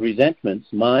 because resentments,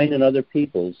 mine and other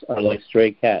people's, are like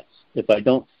stray cats. If I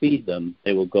don't feed them,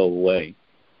 they will go away.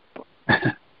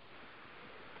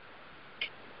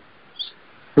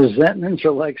 Resentments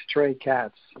are like stray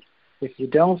cats. If you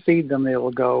don't feed them, they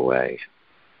will go away.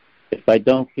 If I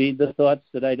don't feed the thoughts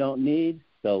that I don't need,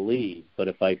 they'll leave. But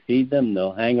if I feed them,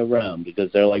 they'll hang around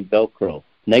because they're like Velcro.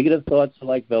 Negative thoughts are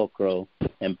like Velcro,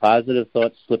 and positive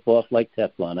thoughts slip off like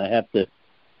Teflon. I have to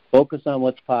focus on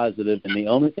what's positive, and the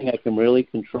only thing I can really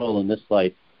control in this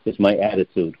life is my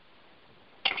attitude.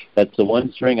 That's the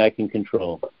one string I can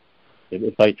control.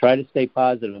 If I try to stay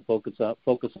positive and focus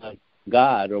on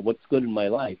God or what's good in my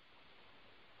life,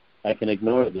 I can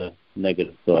ignore the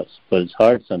negative thoughts. But it's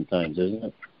hard sometimes, isn't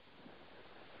it?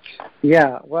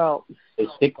 Yeah, well, they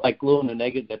stick like glue, and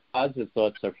the positive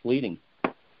thoughts are fleeting.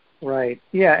 Right.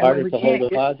 Yeah. It's harder to hold a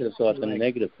positive thought than a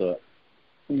negative thought.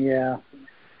 Yeah.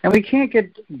 And we can't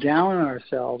get down on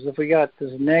ourselves if we got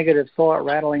this negative thought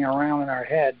rattling around in our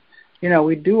head.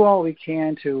 We do all we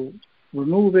can to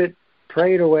remove it,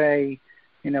 pray it away,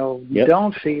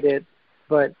 don't feed it.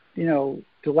 But, the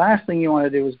last thing you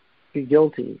want to do is be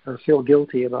guilty or feel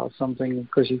guilty about something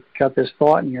because you got this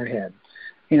thought in your head.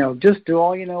 Just do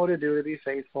all you know to do to be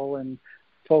faithful and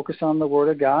focus on the Word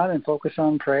of God and focus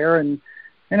on prayer. And,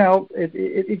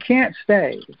 it can't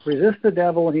stay. Resist the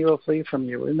devil and he will flee from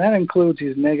you. And that includes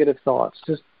these negative thoughts.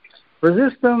 Just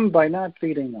resist them by not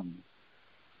feeding them.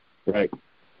 Right.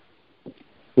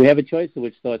 We have a choice of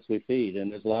which thoughts we feed,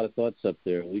 and there's a lot of thoughts up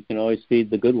there. We can always feed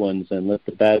the good ones and let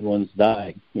the bad ones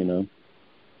die, Yeah.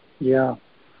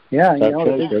 Yeah,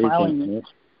 the big filing.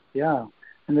 Yeah.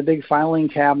 And the big filing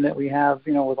cabinet we have,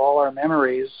 with all our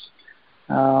memories,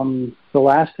 the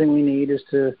last thing we need is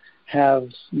to have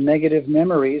negative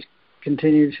memories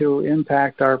continue to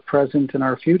impact our present and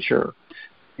our future.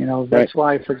 That's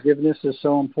why forgiveness is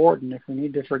so important. If we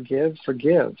need to forgive.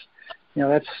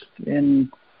 That's in,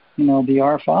 the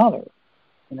Our Father.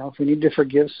 If we need to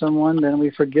forgive someone, then we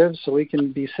forgive so we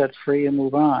can be set free and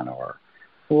move on, or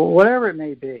whatever it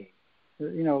may be.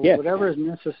 Whatever is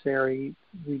necessary,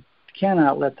 we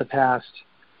cannot let the past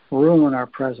ruin our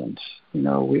present.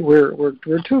 We're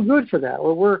too good for that.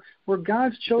 We're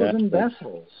God's chosen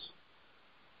vessels.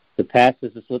 The past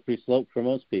is a slippery slope for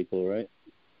most people, right?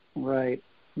 Right.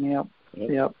 Yep.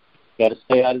 Got to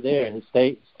stay out of there and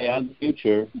stay out of the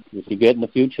future. If you get in the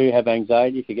future, you have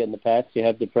anxiety. If you get in the past, you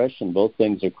have depression. Both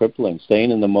things are crippling. Staying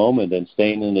in the moment and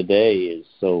staying in the day is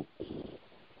so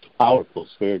powerful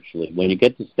spiritually. When you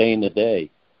get to stay in the day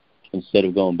instead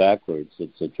of going backwards,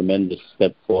 it's a tremendous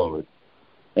step forward.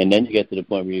 And then you get to the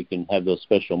point where you can have those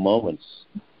special moments.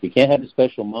 You can't have the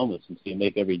special moments until you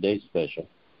make every day special.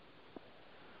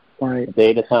 Right. A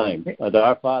day at a time.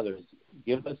 Our Father,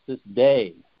 give us this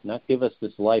day, not give us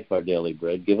this life our daily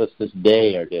bread. Give us this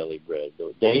day our daily bread.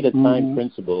 The day-at-a-time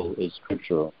principle is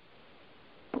scriptural.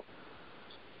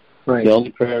 Right. The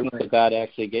only prayer that God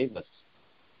actually gave us,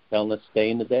 telling us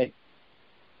stay in the day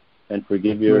and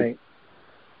forgive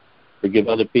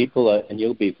other people, and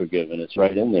you'll be forgiven. It's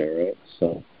right in there, right?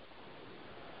 So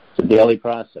it's a daily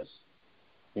process.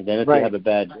 And then if you have a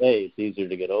bad day, it's easier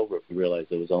to get over if you realize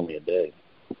it was only a day.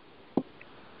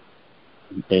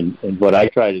 And what I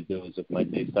try to do is if my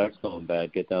day starts going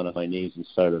bad, get down on my knees and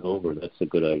start it over. That's a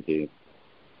good idea.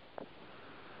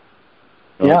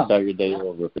 Don't start your day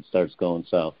over if it starts going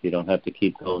south. You don't have to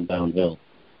keep going downhill.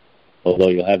 Although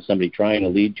you'll have somebody trying to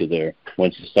lead you there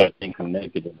once you start thinking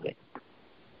negatively.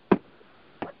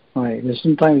 Right. And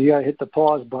sometimes you got to hit the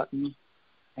pause button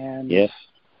and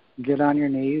get on your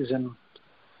knees and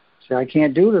say, I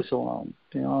can't do this alone.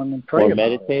 And then pray or about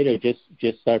meditate it. Or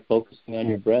just start focusing on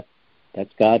your breath.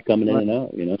 That's God coming in and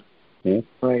out, Yeah.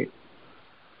 Right.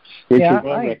 Richard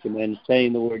Rohr recommends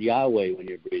saying the word Yahweh when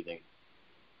you're breathing.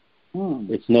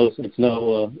 It's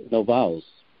no vowels.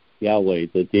 Yahweh,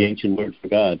 the ancient word for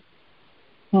God.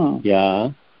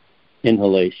 Yah,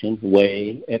 inhalation,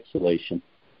 way, exhalation.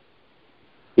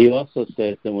 He also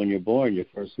says that when you're born, your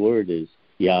first word is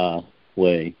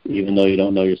Yahweh, even though you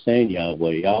don't know you're saying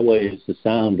Yahweh. Yahweh is the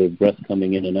sound of breath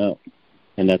coming in and out,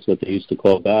 and that's what they used to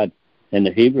call God. And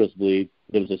the Hebrews believed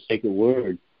it was a sacred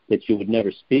word that you would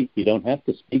never speak. You don't have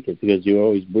to speak it because you're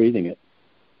always breathing it.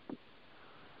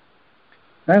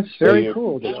 That's very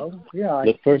cool, Joe. Yeah.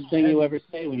 The first thing you ever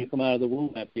say when you come out of the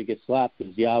womb after you get slapped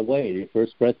is Yahweh. Your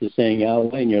first breath is saying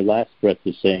Yahweh, and your last breath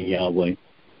is saying Yahweh.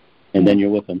 And then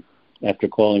you're with him after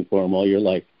calling for him all your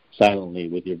life, silently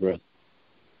with your breath.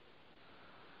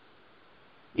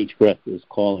 Each breath is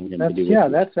calling him to be with you. Yeah,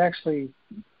 that's actually,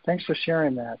 thanks for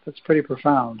sharing that. That's pretty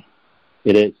profound.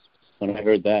 It is. When I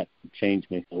heard that, it changed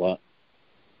me a lot.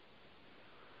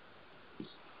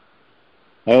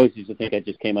 I always used to think I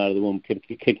just came out of the womb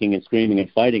kicking and screaming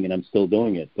and fighting, and I'm still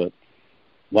doing it. But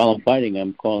while I'm fighting,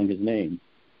 I'm calling his name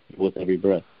with every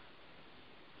breath.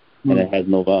 And it has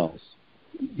no vowels.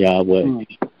 Yahweh.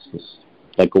 It's just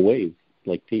like a wave,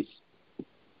 like peace.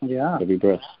 Yeah. Every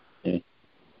breath. Yeah.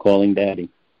 Calling Daddy.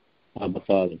 Abba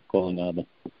Father. Calling Abba.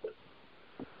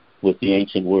 With the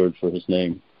ancient word for his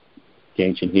name. The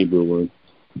ancient Hebrew word.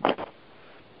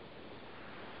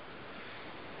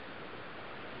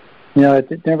 You know,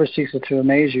 it never ceases to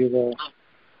amaze you, the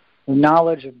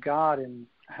knowledge of God and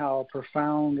how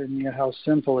profound and how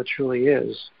simple it truly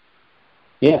is.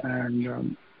 Yeah.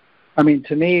 And, I mean,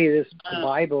 to me, the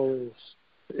Bible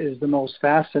is the most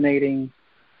fascinating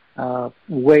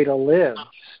way to live.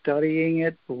 Studying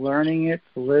it, learning it,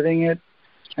 living it.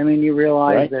 I mean, you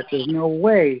realize that there's no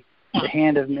way the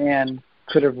hand of man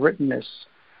could have written this.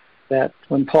 That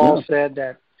when Paul said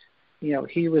that,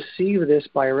 he received this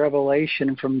by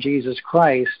revelation from Jesus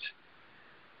Christ,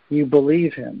 you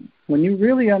believe him. When you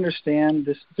really understand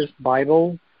this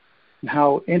Bible and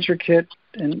how intricate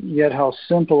and yet how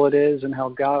simple it is and how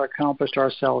God accomplished our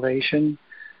salvation,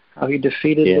 how he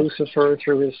defeated Lucifer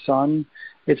through his son,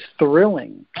 it's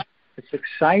thrilling. It's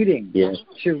exciting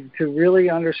to really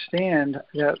understand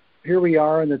that here we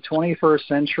are in the 21st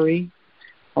century,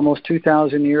 almost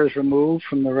 2,000 years removed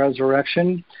from the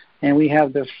resurrection, and we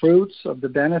have the fruits of the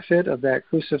benefit of that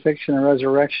crucifixion and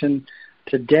resurrection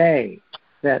today,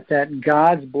 that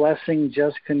God's blessing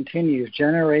just continues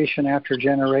generation after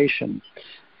generation.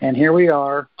 And here we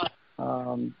are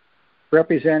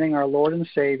representing our Lord and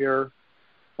Savior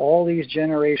all these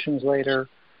generations later,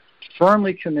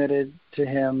 firmly committed to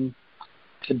him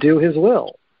to do his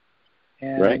will.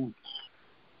 And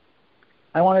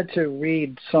I wanted to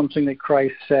read something that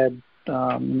Christ said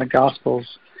in the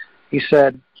Gospels. He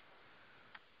said,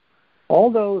 "All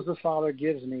those the Father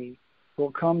gives me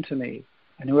will come to me,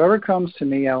 and whoever comes to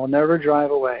me I will never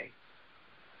drive away.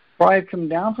 For I have come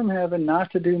down from heaven not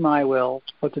to do my will,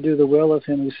 but to do the will of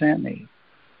him who sent me.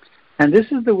 And this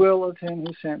is the will of him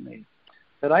who sent me,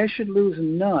 that I should lose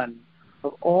none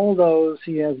of all those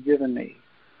he has given me,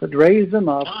 but raise them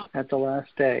up at the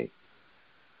last day.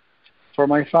 For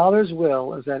my Father's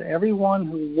will is that everyone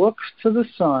who looks to the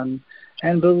Son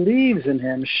and believes in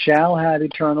him shall have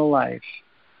eternal life,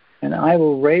 and I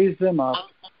will raise them up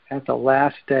at the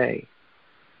last day."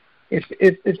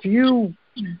 If you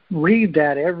read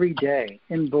that every day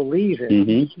and believe it,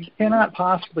 you cannot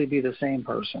possibly be the same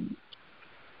person.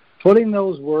 Putting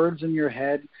those words in your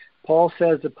head, Paul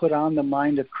says to put on the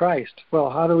mind of Christ. Well,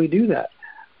 how do we do that?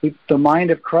 The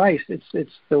mind of Christ,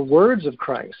 it's the words of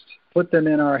Christ. Put them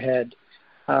in our head.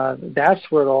 That's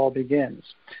where it all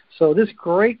begins. So this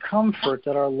great comfort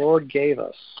that our Lord gave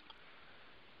us,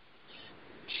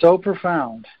 so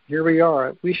profound. Here we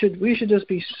are. We should just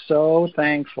be so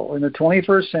thankful in the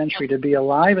 21st century to be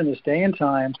alive in this day and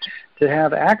time, to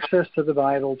have access to the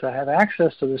Bible, to have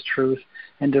access to this truth,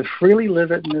 and to freely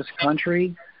live it in this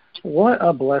country. What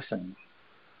a blessing.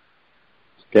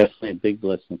 Definitely a big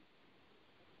blessing.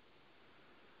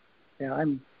 Yeah,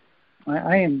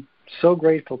 I am so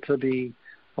grateful to be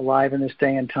alive in this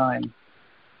day and time,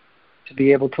 to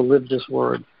be able to live this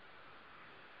word.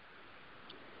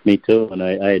 Me too, and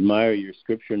I admire your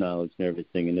scripture knowledge and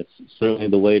everything, and it's certainly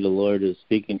the way the Lord is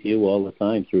speaking to you all the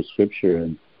time through scripture,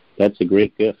 and that's a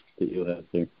great gift that you have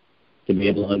there, to be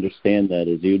able to understand that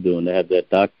as you do, and to have that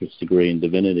doctor's degree in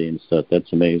divinity and stuff.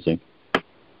 That's amazing.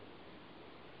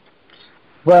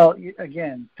 Well,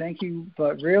 again, thank you,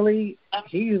 but really,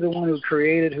 he's the one who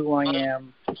created who I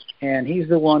am, and he's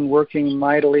the one working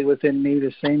mightily within me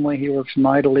the same way he works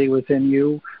mightily within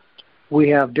you. We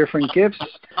have different gifts.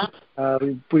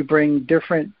 We bring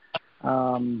different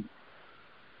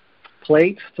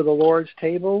plates to the Lord's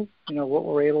table, what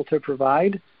we're able to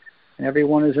provide. And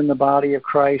everyone is in the body of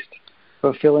Christ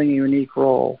fulfilling a unique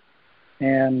role.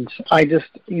 And I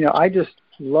just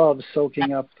love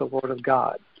soaking up the Word of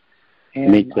God.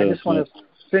 And Me too. I just want to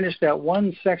finish that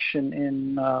one section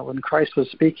in when Christ was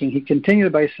speaking. He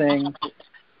continued by saying,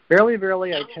 "Verily,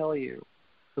 verily, I tell you,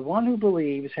 the one who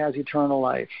believes has eternal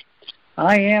life.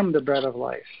 I am the bread of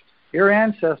life. Your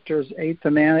ancestors ate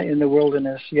the manna in the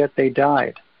wilderness, yet they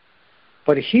died.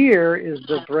 But here is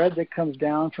the bread that comes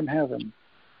down from heaven,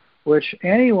 which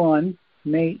anyone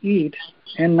may eat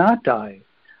and not die.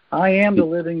 I am the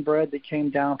living bread that came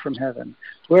down from heaven.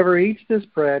 Whoever eats this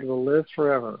bread will live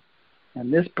forever.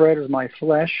 And this bread is my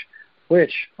flesh,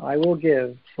 which I will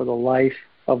give for the life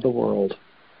of the world.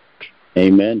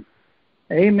 Amen.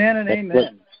 Amen and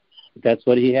amen. That's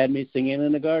what he had me singing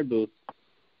in the guard booth.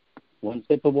 One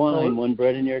sip of wine, one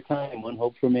bread in your time, one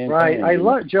hope for mankind. Right. I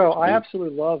love Joe. I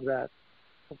absolutely love that.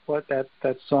 What that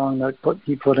song that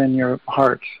he put in your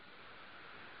heart.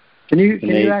 Can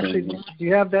you actually, do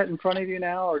you have that in front of you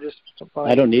now, or just?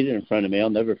 I don't need it in front of me. I'll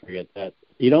never forget that.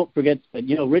 You don't forget,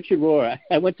 Richard Rohr.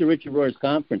 I went to Richard Rohr's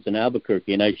conference in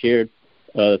Albuquerque, and I shared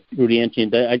Rudy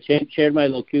Enchi. I shared my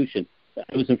locution.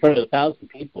 I was in front of 1,000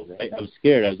 people. Right? I was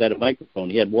scared. I was at a microphone.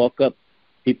 He had walk up,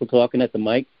 people talking at the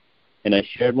mic, and I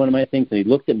shared one of my things, and he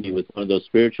looked at me with one of those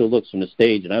spiritual looks from the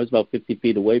stage, and I was about 50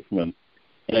 feet away from him,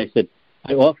 and I said,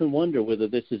 I often wonder whether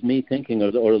this is me thinking or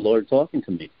the Lord talking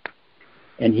to me.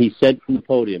 And he said from the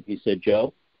podium, he said,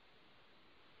 Joe,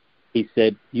 he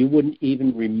said, you wouldn't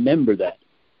even remember that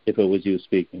if it was you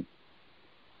speaking.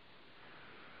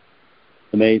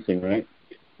 Amazing, right?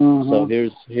 Uh-huh.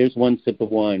 So here's one sip of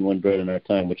wine, one bread in our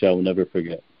time, which I will never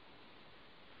forget.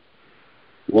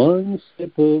 One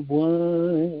sip of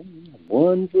wine,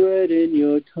 one bread in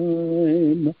your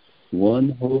time, one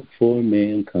hope for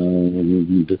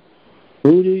mankind.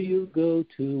 Who do you go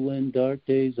to when dark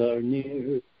days are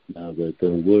near? Now that the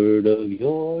word of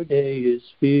your day is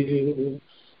fear.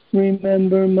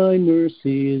 Remember my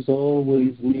mercy is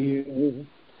always near.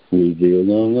 Revealed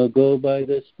long ago by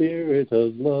the Spirit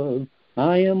of love,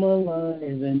 I am alive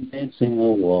and dancing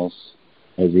a waltz,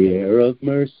 as the air of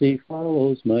mercy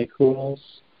follows my cross.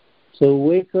 So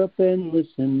wake up and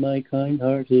listen, my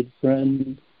kind-hearted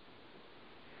friend.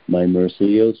 My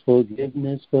mercy owes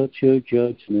forgiveness, but your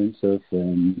judgments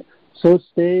offend. So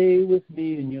stay with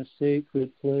me in your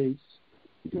sacred place.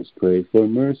 Just pray for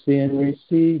mercy and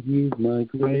receive my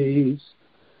grace.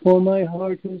 For my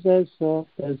heart is as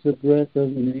soft as the breath of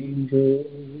an angel.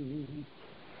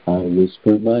 I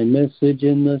whisper my message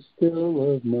in the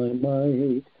still of my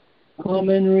might. Come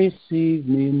and receive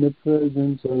me in the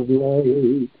presence of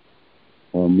light.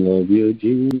 Come love your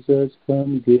Jesus,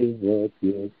 come give up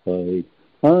your fight.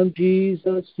 I'm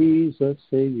Jesus, Jesus,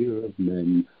 Savior of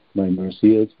men. My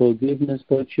mercy is forgiveness,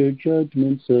 but your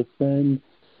judgments offend.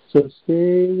 So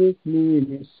stay with me in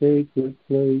your sacred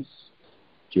place.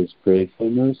 Just pray for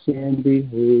mercy and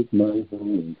behold my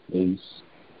holy face,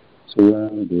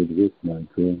 surrounded with my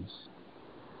grace.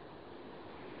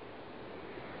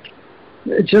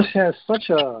 It just has such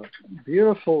a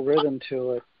beautiful rhythm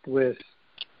to it with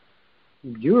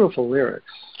beautiful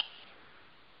lyrics.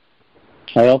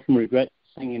 I often regret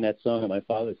singing that song at my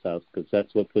father's house because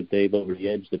that's what put Dave over the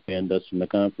edge that banned us from the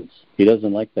conference. He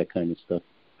doesn't like that kind of stuff.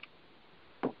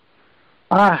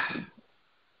 I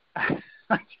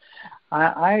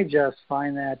just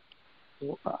find that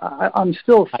I'm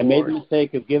still floored. I made the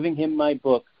mistake of giving him my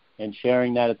book and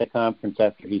sharing that at the conference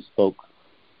after he spoke,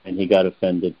 and he got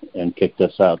offended and kicked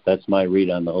us out. That's my read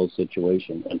on the whole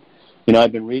situation. And,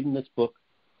 I've been reading this book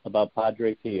about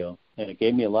Padre Pio, and it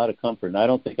gave me a lot of comfort. And I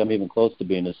don't think I'm even close to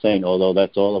being a saint, although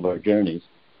that's all of our journeys.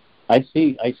 I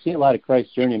see a lot of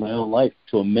Christ's journey in my own life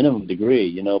to a minimum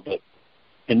degree, but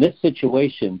in this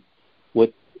situation,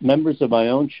 with members of my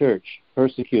own church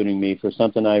persecuting me for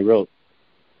something I wrote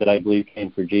that I believe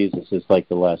came for Jesus, is like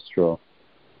the last straw.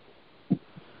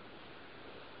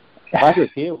 Padre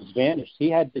Pio was vanished. He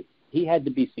had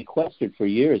to be sequestered for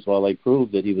years while I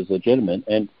proved that he was legitimate.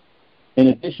 And in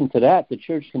addition to that, the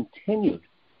church continued.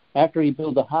 After he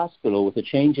built a hospital with a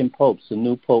change in popes, the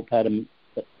new pope had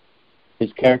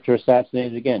his character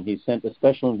assassinated again. He sent a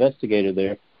special investigator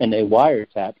there, and they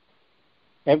wiretapped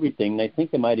everything. They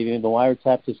think they might have even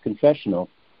wiretapped his confessional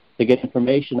to get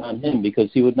information on him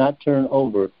because he would not turn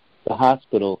over the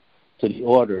hospital to the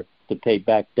order to pay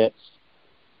back debts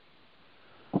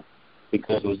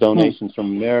because it was donations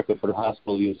from America for the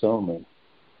hospital use only.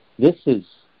 This is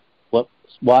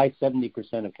why 70%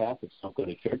 of Catholics don't go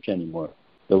to church anymore.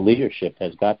 The leadership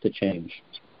has got to change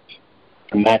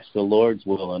to match the Lord's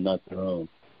will and not their own.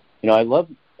 I love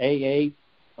AA.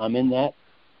 I'm in that.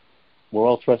 We're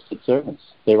all trusted servants.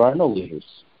 There are no leaders.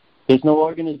 There's no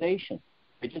organization.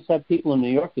 They just have people in New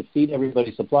York that feed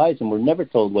everybody supplies, and we're never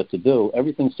told what to do.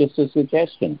 Everything's just a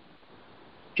suggestion.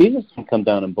 Jesus didn't come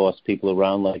down and boss people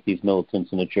around like these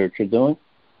militants in the church are doing.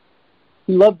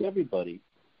 He loved everybody.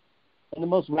 And the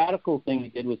most radical thing he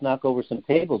did was knock over some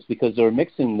tables because they were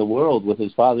mixing the world with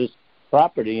his father's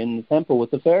property in the temple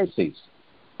with the Pharisees.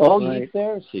 All Right. you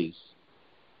Pharisees.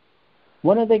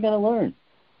 When are they going to learn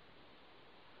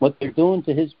what they're doing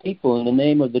to his people in the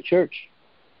name of the church?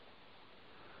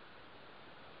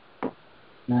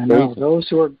 I know. Those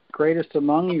who are greatest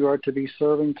among you are to be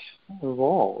servants of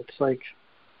all. It's like...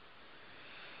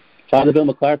 Father Bill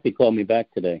McCarthy called me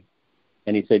back today,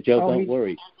 and he said, Joe, don't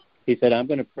worry. He said, I'm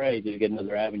going to pray to get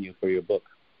another avenue for your book.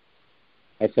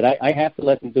 I said, I have to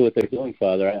let them do what they're doing,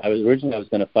 Father. I was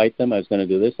going to fight them. I was going to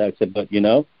do this. I said, but,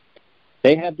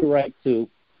 they have the right to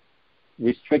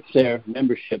restrict their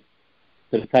membership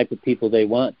to the type of people they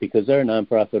want because they're a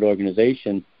nonprofit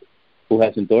organization who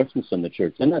has endorsements from the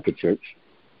church. They're not the church.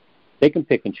 They can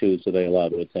pick and choose who they allow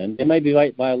to attend. They might be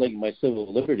violating my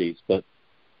civil liberties, but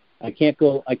I can't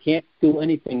do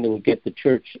anything that would get the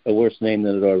church a worse name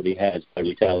than it already has by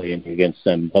retaliating against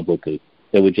them publicly.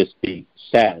 That would just be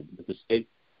sad.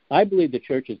 I believe the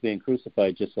church is being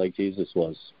crucified just like Jesus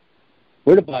was.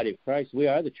 We're the body of Christ. We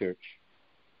are the church.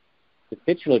 The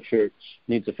titular church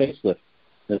needs a facelift.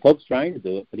 The Pope's trying to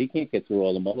do it, but he can't get through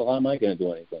all the muddle. How am I going to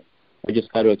do anything? I just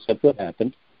got to accept what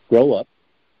happened, grow up,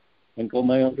 and go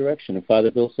my own direction. And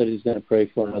Father Bill said he's going to pray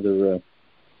for another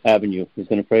avenue. He's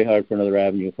going to pray hard for another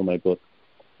avenue for my book.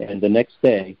 And the next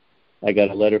day, I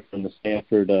got a letter from the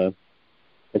Stanford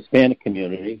Hispanic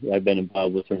community I've been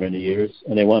involved with for many years,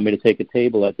 and they want me to take a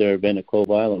table at their event at Cove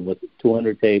Island with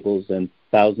 200 tables and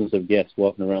thousands of guests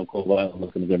walking around Cove Island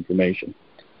looking at information.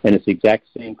 And it's the exact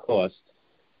same cost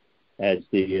as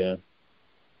the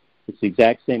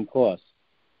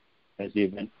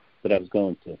event that I was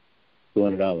going to,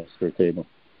 $200 for a table.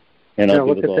 And I'll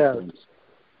look at that.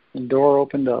 The door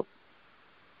opened up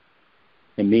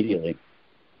immediately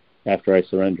after I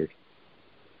surrendered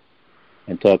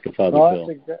and talked to Father Bill.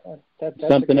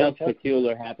 Something else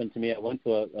peculiar happened to me. I went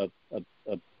to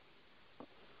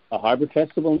a harbor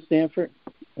festival in Stanford,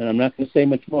 and I'm not going to say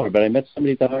much more, but I met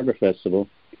somebody at the harbor festival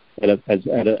at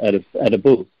a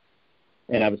booth,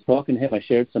 and I was talking to him. I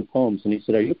shared some poems, and he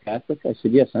said, "Are you Catholic?" I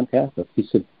said, "Yes, I'm Catholic." He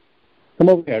said, "Come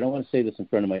over here. I don't want to say this in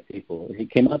front of my people." He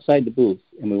came outside the booth,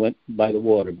 and we went by the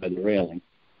water, by the railing,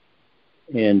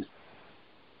 and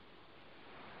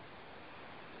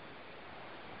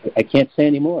I can't say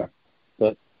any more,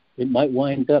 but it might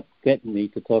wind up getting me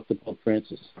to talk to Pope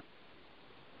Francis.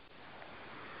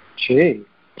 Gee.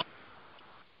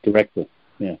 Directly,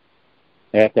 yeah.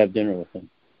 I have to have dinner with him.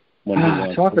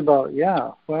 Talk about,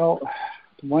 well,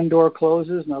 one door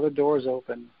closes, another door is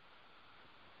open.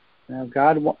 Now,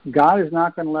 God is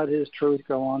not going to let his truth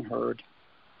go unheard.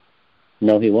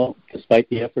 No, he won't, despite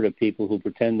the effort of people who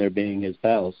pretend they're being his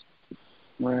pals.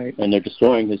 Right. And they're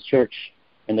destroying his church,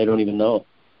 and they don't even know.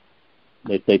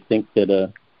 They think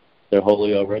that they're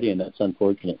holy already, and that's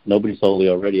unfortunate. Nobody's holy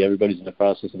already. Everybody's in the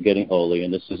process of getting holy,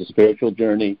 and this is a spiritual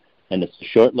journey, and it's the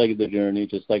short leg of the journey,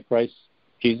 just like Christ.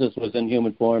 Jesus was in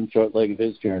human form, short leg of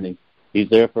his journey. He's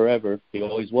there forever. He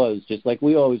always was, just like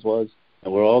we always was.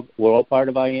 And we're all part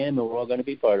of I Am, and we're all going to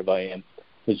be part of I Am.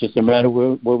 It's just a matter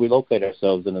of where we locate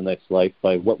ourselves in the next life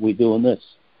by what we do in this.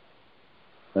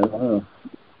 I don't know.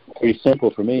 Pretty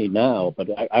simple for me now, but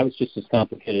I was just as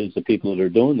complicated as the people that are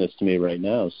doing this to me right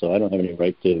now, so I don't have any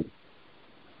right to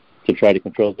try to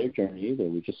control their journey either.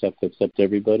 We just have to accept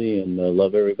everybody and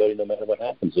love everybody no matter what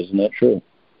happens. Isn't that true?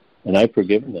 And I've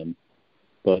forgiven them,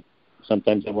 but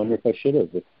sometimes I wonder if I should have.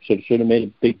 Should have made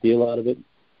a big deal out of it,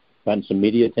 gotten some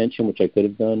media attention, which I could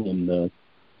have done, and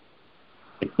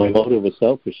if my motive was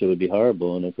selfish, it would be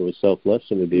horrible, and if it was selfless,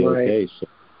 it would be okay. So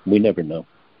we never know.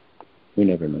 We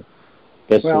never know.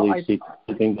 Best to leave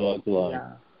sleeping dogs alive.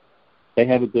 Yeah. They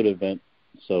have a good event,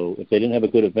 so if they didn't have a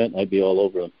good event, I'd be all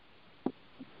over them.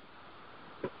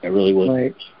 I really would.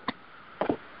 Right.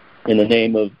 In the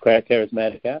name of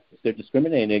charismatic Catholics, they're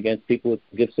discriminating against people with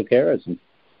gifts of charism.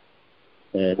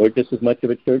 And we're just as much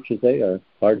of a church as they are,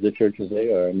 part of the church as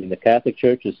they are. I mean, the Catholic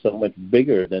Church is so much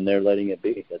bigger than they're letting it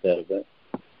be at that event.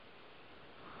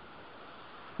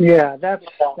 Yeah, that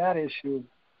issue,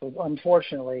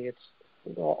 unfortunately, it's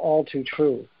all too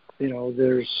true. You know,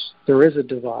 there is a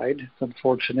divide. It's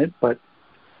unfortunate, but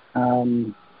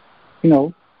charisms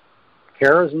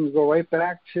go right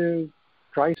back to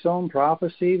Christ's own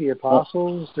prophecy, the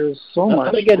apostles. There's so much.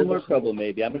 I'm going to get in more trouble,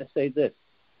 maybe. I'm going to say this.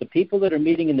 The people that are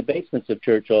meeting in the basements of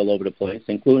church all over the place,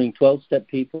 including 12-step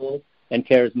people and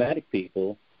charismatic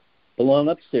people, belong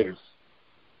upstairs,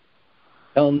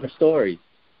 telling their stories.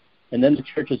 And then the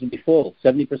churches would be full.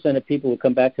 70% of people would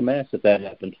come back to Mass if that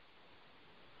happened.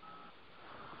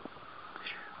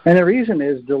 And the reason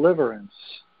is deliverance.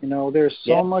 You know, there's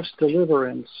so much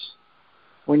deliverance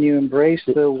when you embrace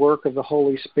the work of the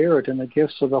Holy Spirit and the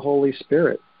gifts of the Holy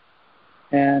Spirit.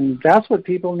 And that's what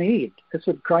people need. That's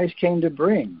what Christ came to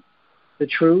bring. The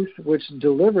truth which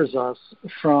delivers us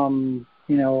from,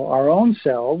 our own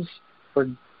selves, for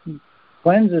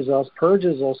cleanses us,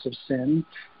 purges us of sin,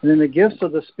 and then the gifts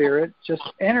of the Spirit just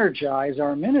energize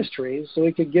our ministries so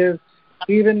we could give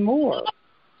even more.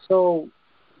 So,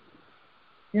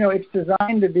 it's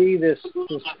designed to be this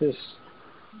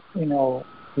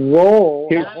role of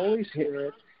the Holy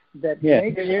Spirit that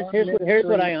makes here's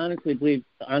what I honestly believe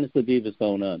is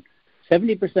going on.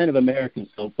 70% of Americans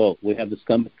don't vote. We have the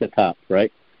scum at the top,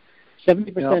 right?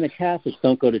 70% of Catholics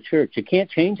don't go to church. You can't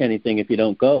change anything if you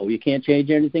don't go. You can't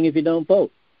change anything if you don't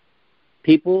vote.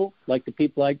 People, like the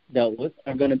people I dealt with,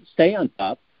 are going to stay on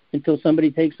top until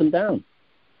somebody takes them down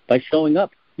by showing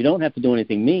up. You don't have to do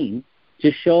anything mean.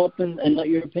 Just show up and let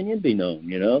your opinion be known,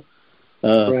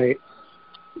 Right.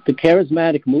 The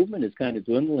charismatic movement is kind of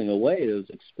dwindling away. It was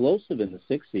explosive in the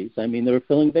 60s. I mean, they were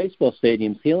filling baseball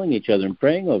stadiums, healing each other and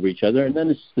praying over each other, and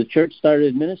then the church started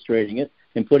administrating it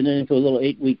and putting it into a little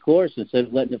 8-week course instead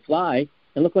of letting it fly,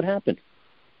 and look what happened.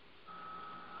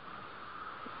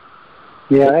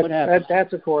 Yeah,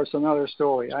 that's of course another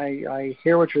story. I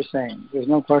hear what you're saying. There's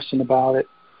no question about it.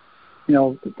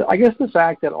 I guess the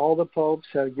fact that all the popes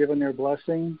have given their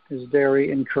blessing is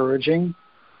very encouraging.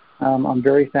 I'm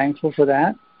very thankful for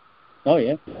that. Oh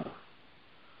yeah.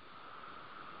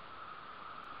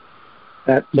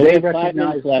 That so they we have 5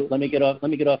 minutes left. Let me get off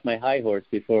my high horse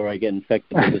before I get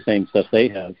infected with the same stuff they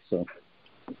have. So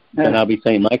then I'll be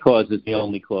saying my cause is the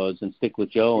only cause, and stick with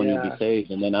Joe, and you'll be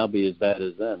saved, and then I'll be as bad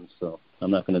as them. So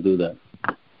I'm not going to do that.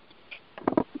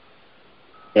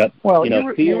 Yep. Well,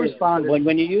 fear, you responded.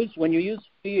 When you use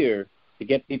fear to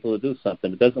get people to do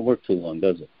something, it doesn't work too long,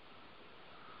 does it?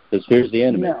 Because fear's the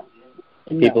enemy. No.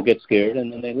 And people get scared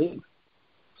and then they leave.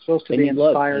 It's supposed to be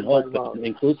inspired by love. And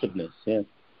inclusiveness, yeah.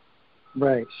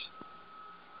 Right.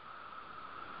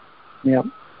 Yep.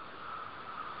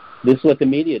 This is what the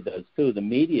media does, too. The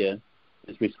media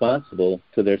is responsible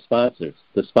to their sponsors.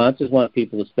 The sponsors want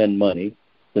people to spend money.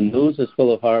 The news is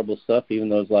full of horrible stuff, even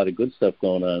though there's a lot of good stuff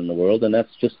going on in the world, and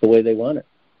that's just the way they want it.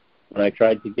 When I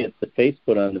tried to get the face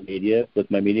put on the media with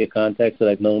my media contacts that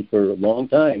I've known for a long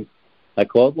time, I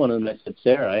called one of them and I said,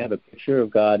 Sarah, I have a picture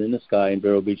of God in the sky in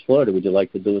Vero Beach, Florida. Would you like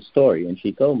to do a story? And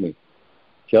she told me,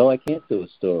 Joe, I can't do a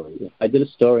story. If I did a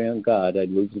story on God,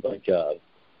 I'd lose my job.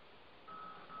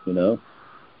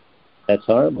 That's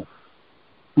horrible.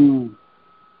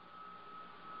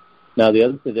 Now,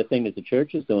 the thing that the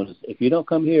church is doing is if you don't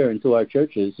come here into our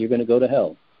churches, you're going to go to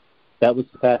hell. That was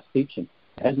the past teaching.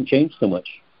 It hasn't changed so much.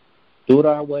 Do it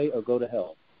our way or go to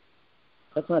hell.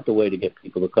 That's not the way to get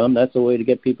people to come. That's the way to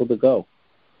get people to go.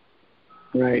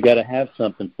 Right. You got to have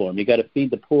something for them. You got to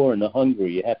feed the poor and the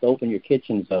hungry. You have to open your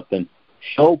kitchens up and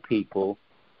show people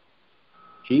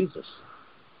Jesus.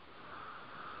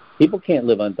 People can't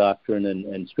live on doctrine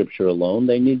and scripture alone.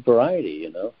 They need variety,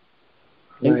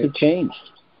 Things have changed.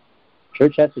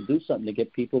 Church has to do something to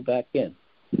get people back in.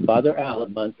 Father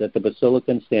Alamont at the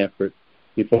Basilica in Stanford,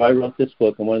 before I wrote this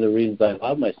book, and one of the reasons I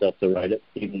allowed myself to write it,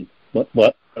 even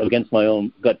against my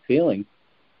own gut feeling,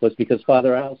 was because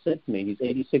Father Ayles said to me, he's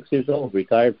 86 years old,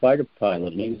 retired fighter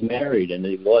pilot, and he was married, and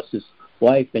he lost his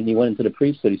wife, and he went into the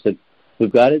priesthood. He said,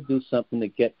 we've got to do something to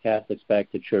get Catholics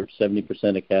back to church.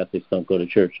 70% of Catholics don't go to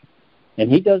church. And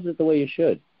he does it the way you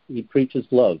should. He preaches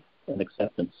love and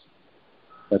acceptance.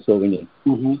 That's what we need.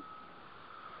 Mm-hmm.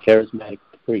 Charismatic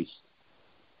priest.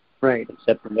 Right.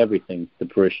 Accepting everything the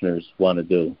parishioners want to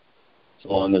do, as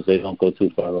long as they don't go too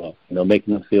far off.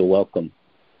 Making them feel welcome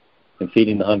and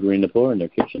feeding the hungry and the poor in their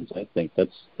kitchens. I think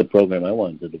that's the program I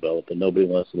wanted to develop, and nobody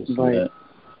wants to listen to that.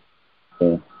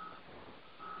 So,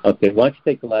 okay, why don't you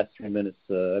take the last 3 minutes?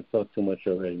 I've talked too much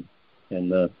already.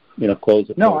 And, close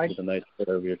it with a nice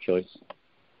prayer of your choice.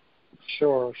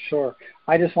 Sure.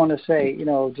 I just want to say,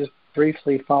 just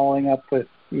briefly following up with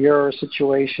your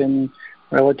situation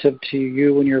relative to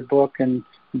you and your book and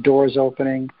doors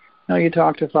opening. You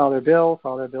talked to Father Bill.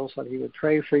 Father Bill said he would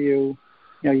pray for you.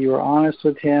 You were honest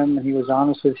with him, and he was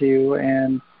honest with you,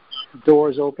 and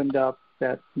doors opened up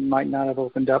that might not have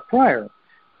opened up prior.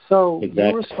 So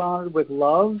You responded with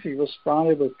love. You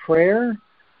responded with prayer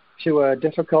to a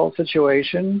difficult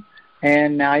situation,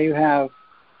 and now you have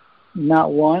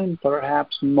not one, but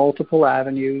perhaps multiple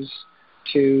avenues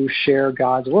to share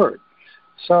God's word.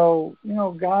 So,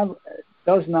 God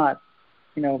does not,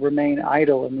 remain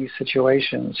idle in these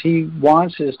situations. He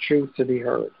wants his truth to be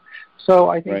heard. So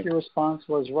I think your response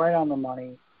was right on the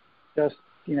money. Just,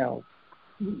 do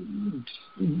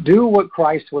what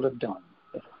Christ would have done.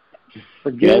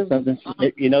 Forgive. Something?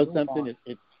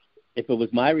 If it was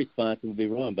my response, it would be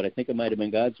wrong, but I think it might have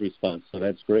been God's response, so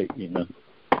that's great,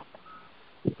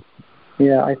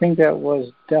 Yeah, I think that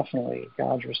was definitely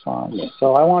God's response. Yeah.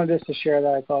 So I wanted just to share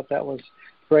that. I thought that was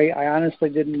great. I honestly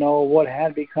didn't know what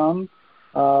had become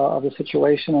of the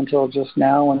situation until just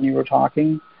now when you were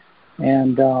talking.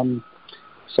 And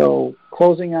so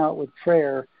closing out with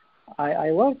prayer, I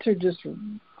love to just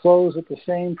close with the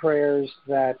same prayers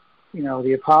that,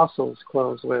 the apostles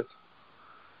close with.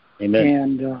 Amen.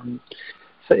 And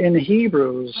so in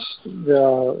Hebrews,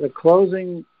 the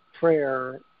closing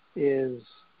prayer is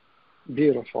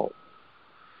beautiful.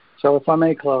 So if I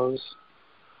may close.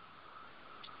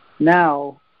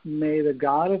 Now may the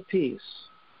God of peace,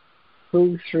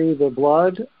 who through the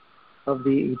blood of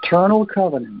the eternal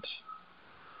covenant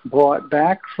brought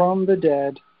back from the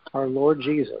dead our Lord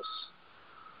Jesus,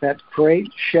 that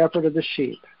great shepherd of the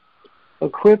sheep,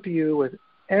 equip you with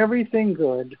everything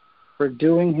good for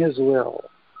doing his will.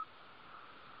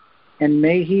 And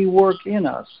may he work in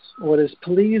us what is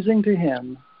pleasing to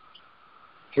him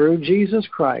through Jesus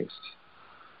Christ,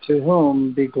 to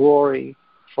whom be glory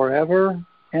forever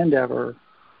and ever.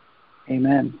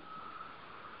 Amen.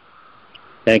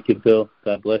 Thank you, Bill.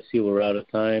 God bless you. We're out of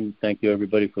time. Thank you,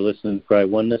 everybody, for listening to Cry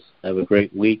Oneness. Have a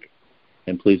great week,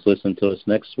 and please listen to us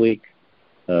next week.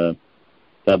 God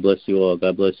bless you all.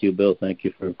 God bless you, Bill. Thank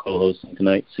you for co-hosting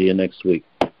tonight. See you next week.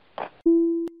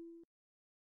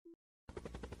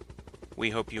 We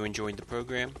hope you enjoyed the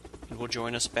program and will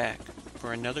join us back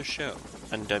for another show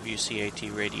on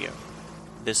WCAT Radio.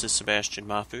 This is Sebastian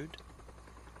Mahfood.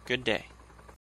 Good day.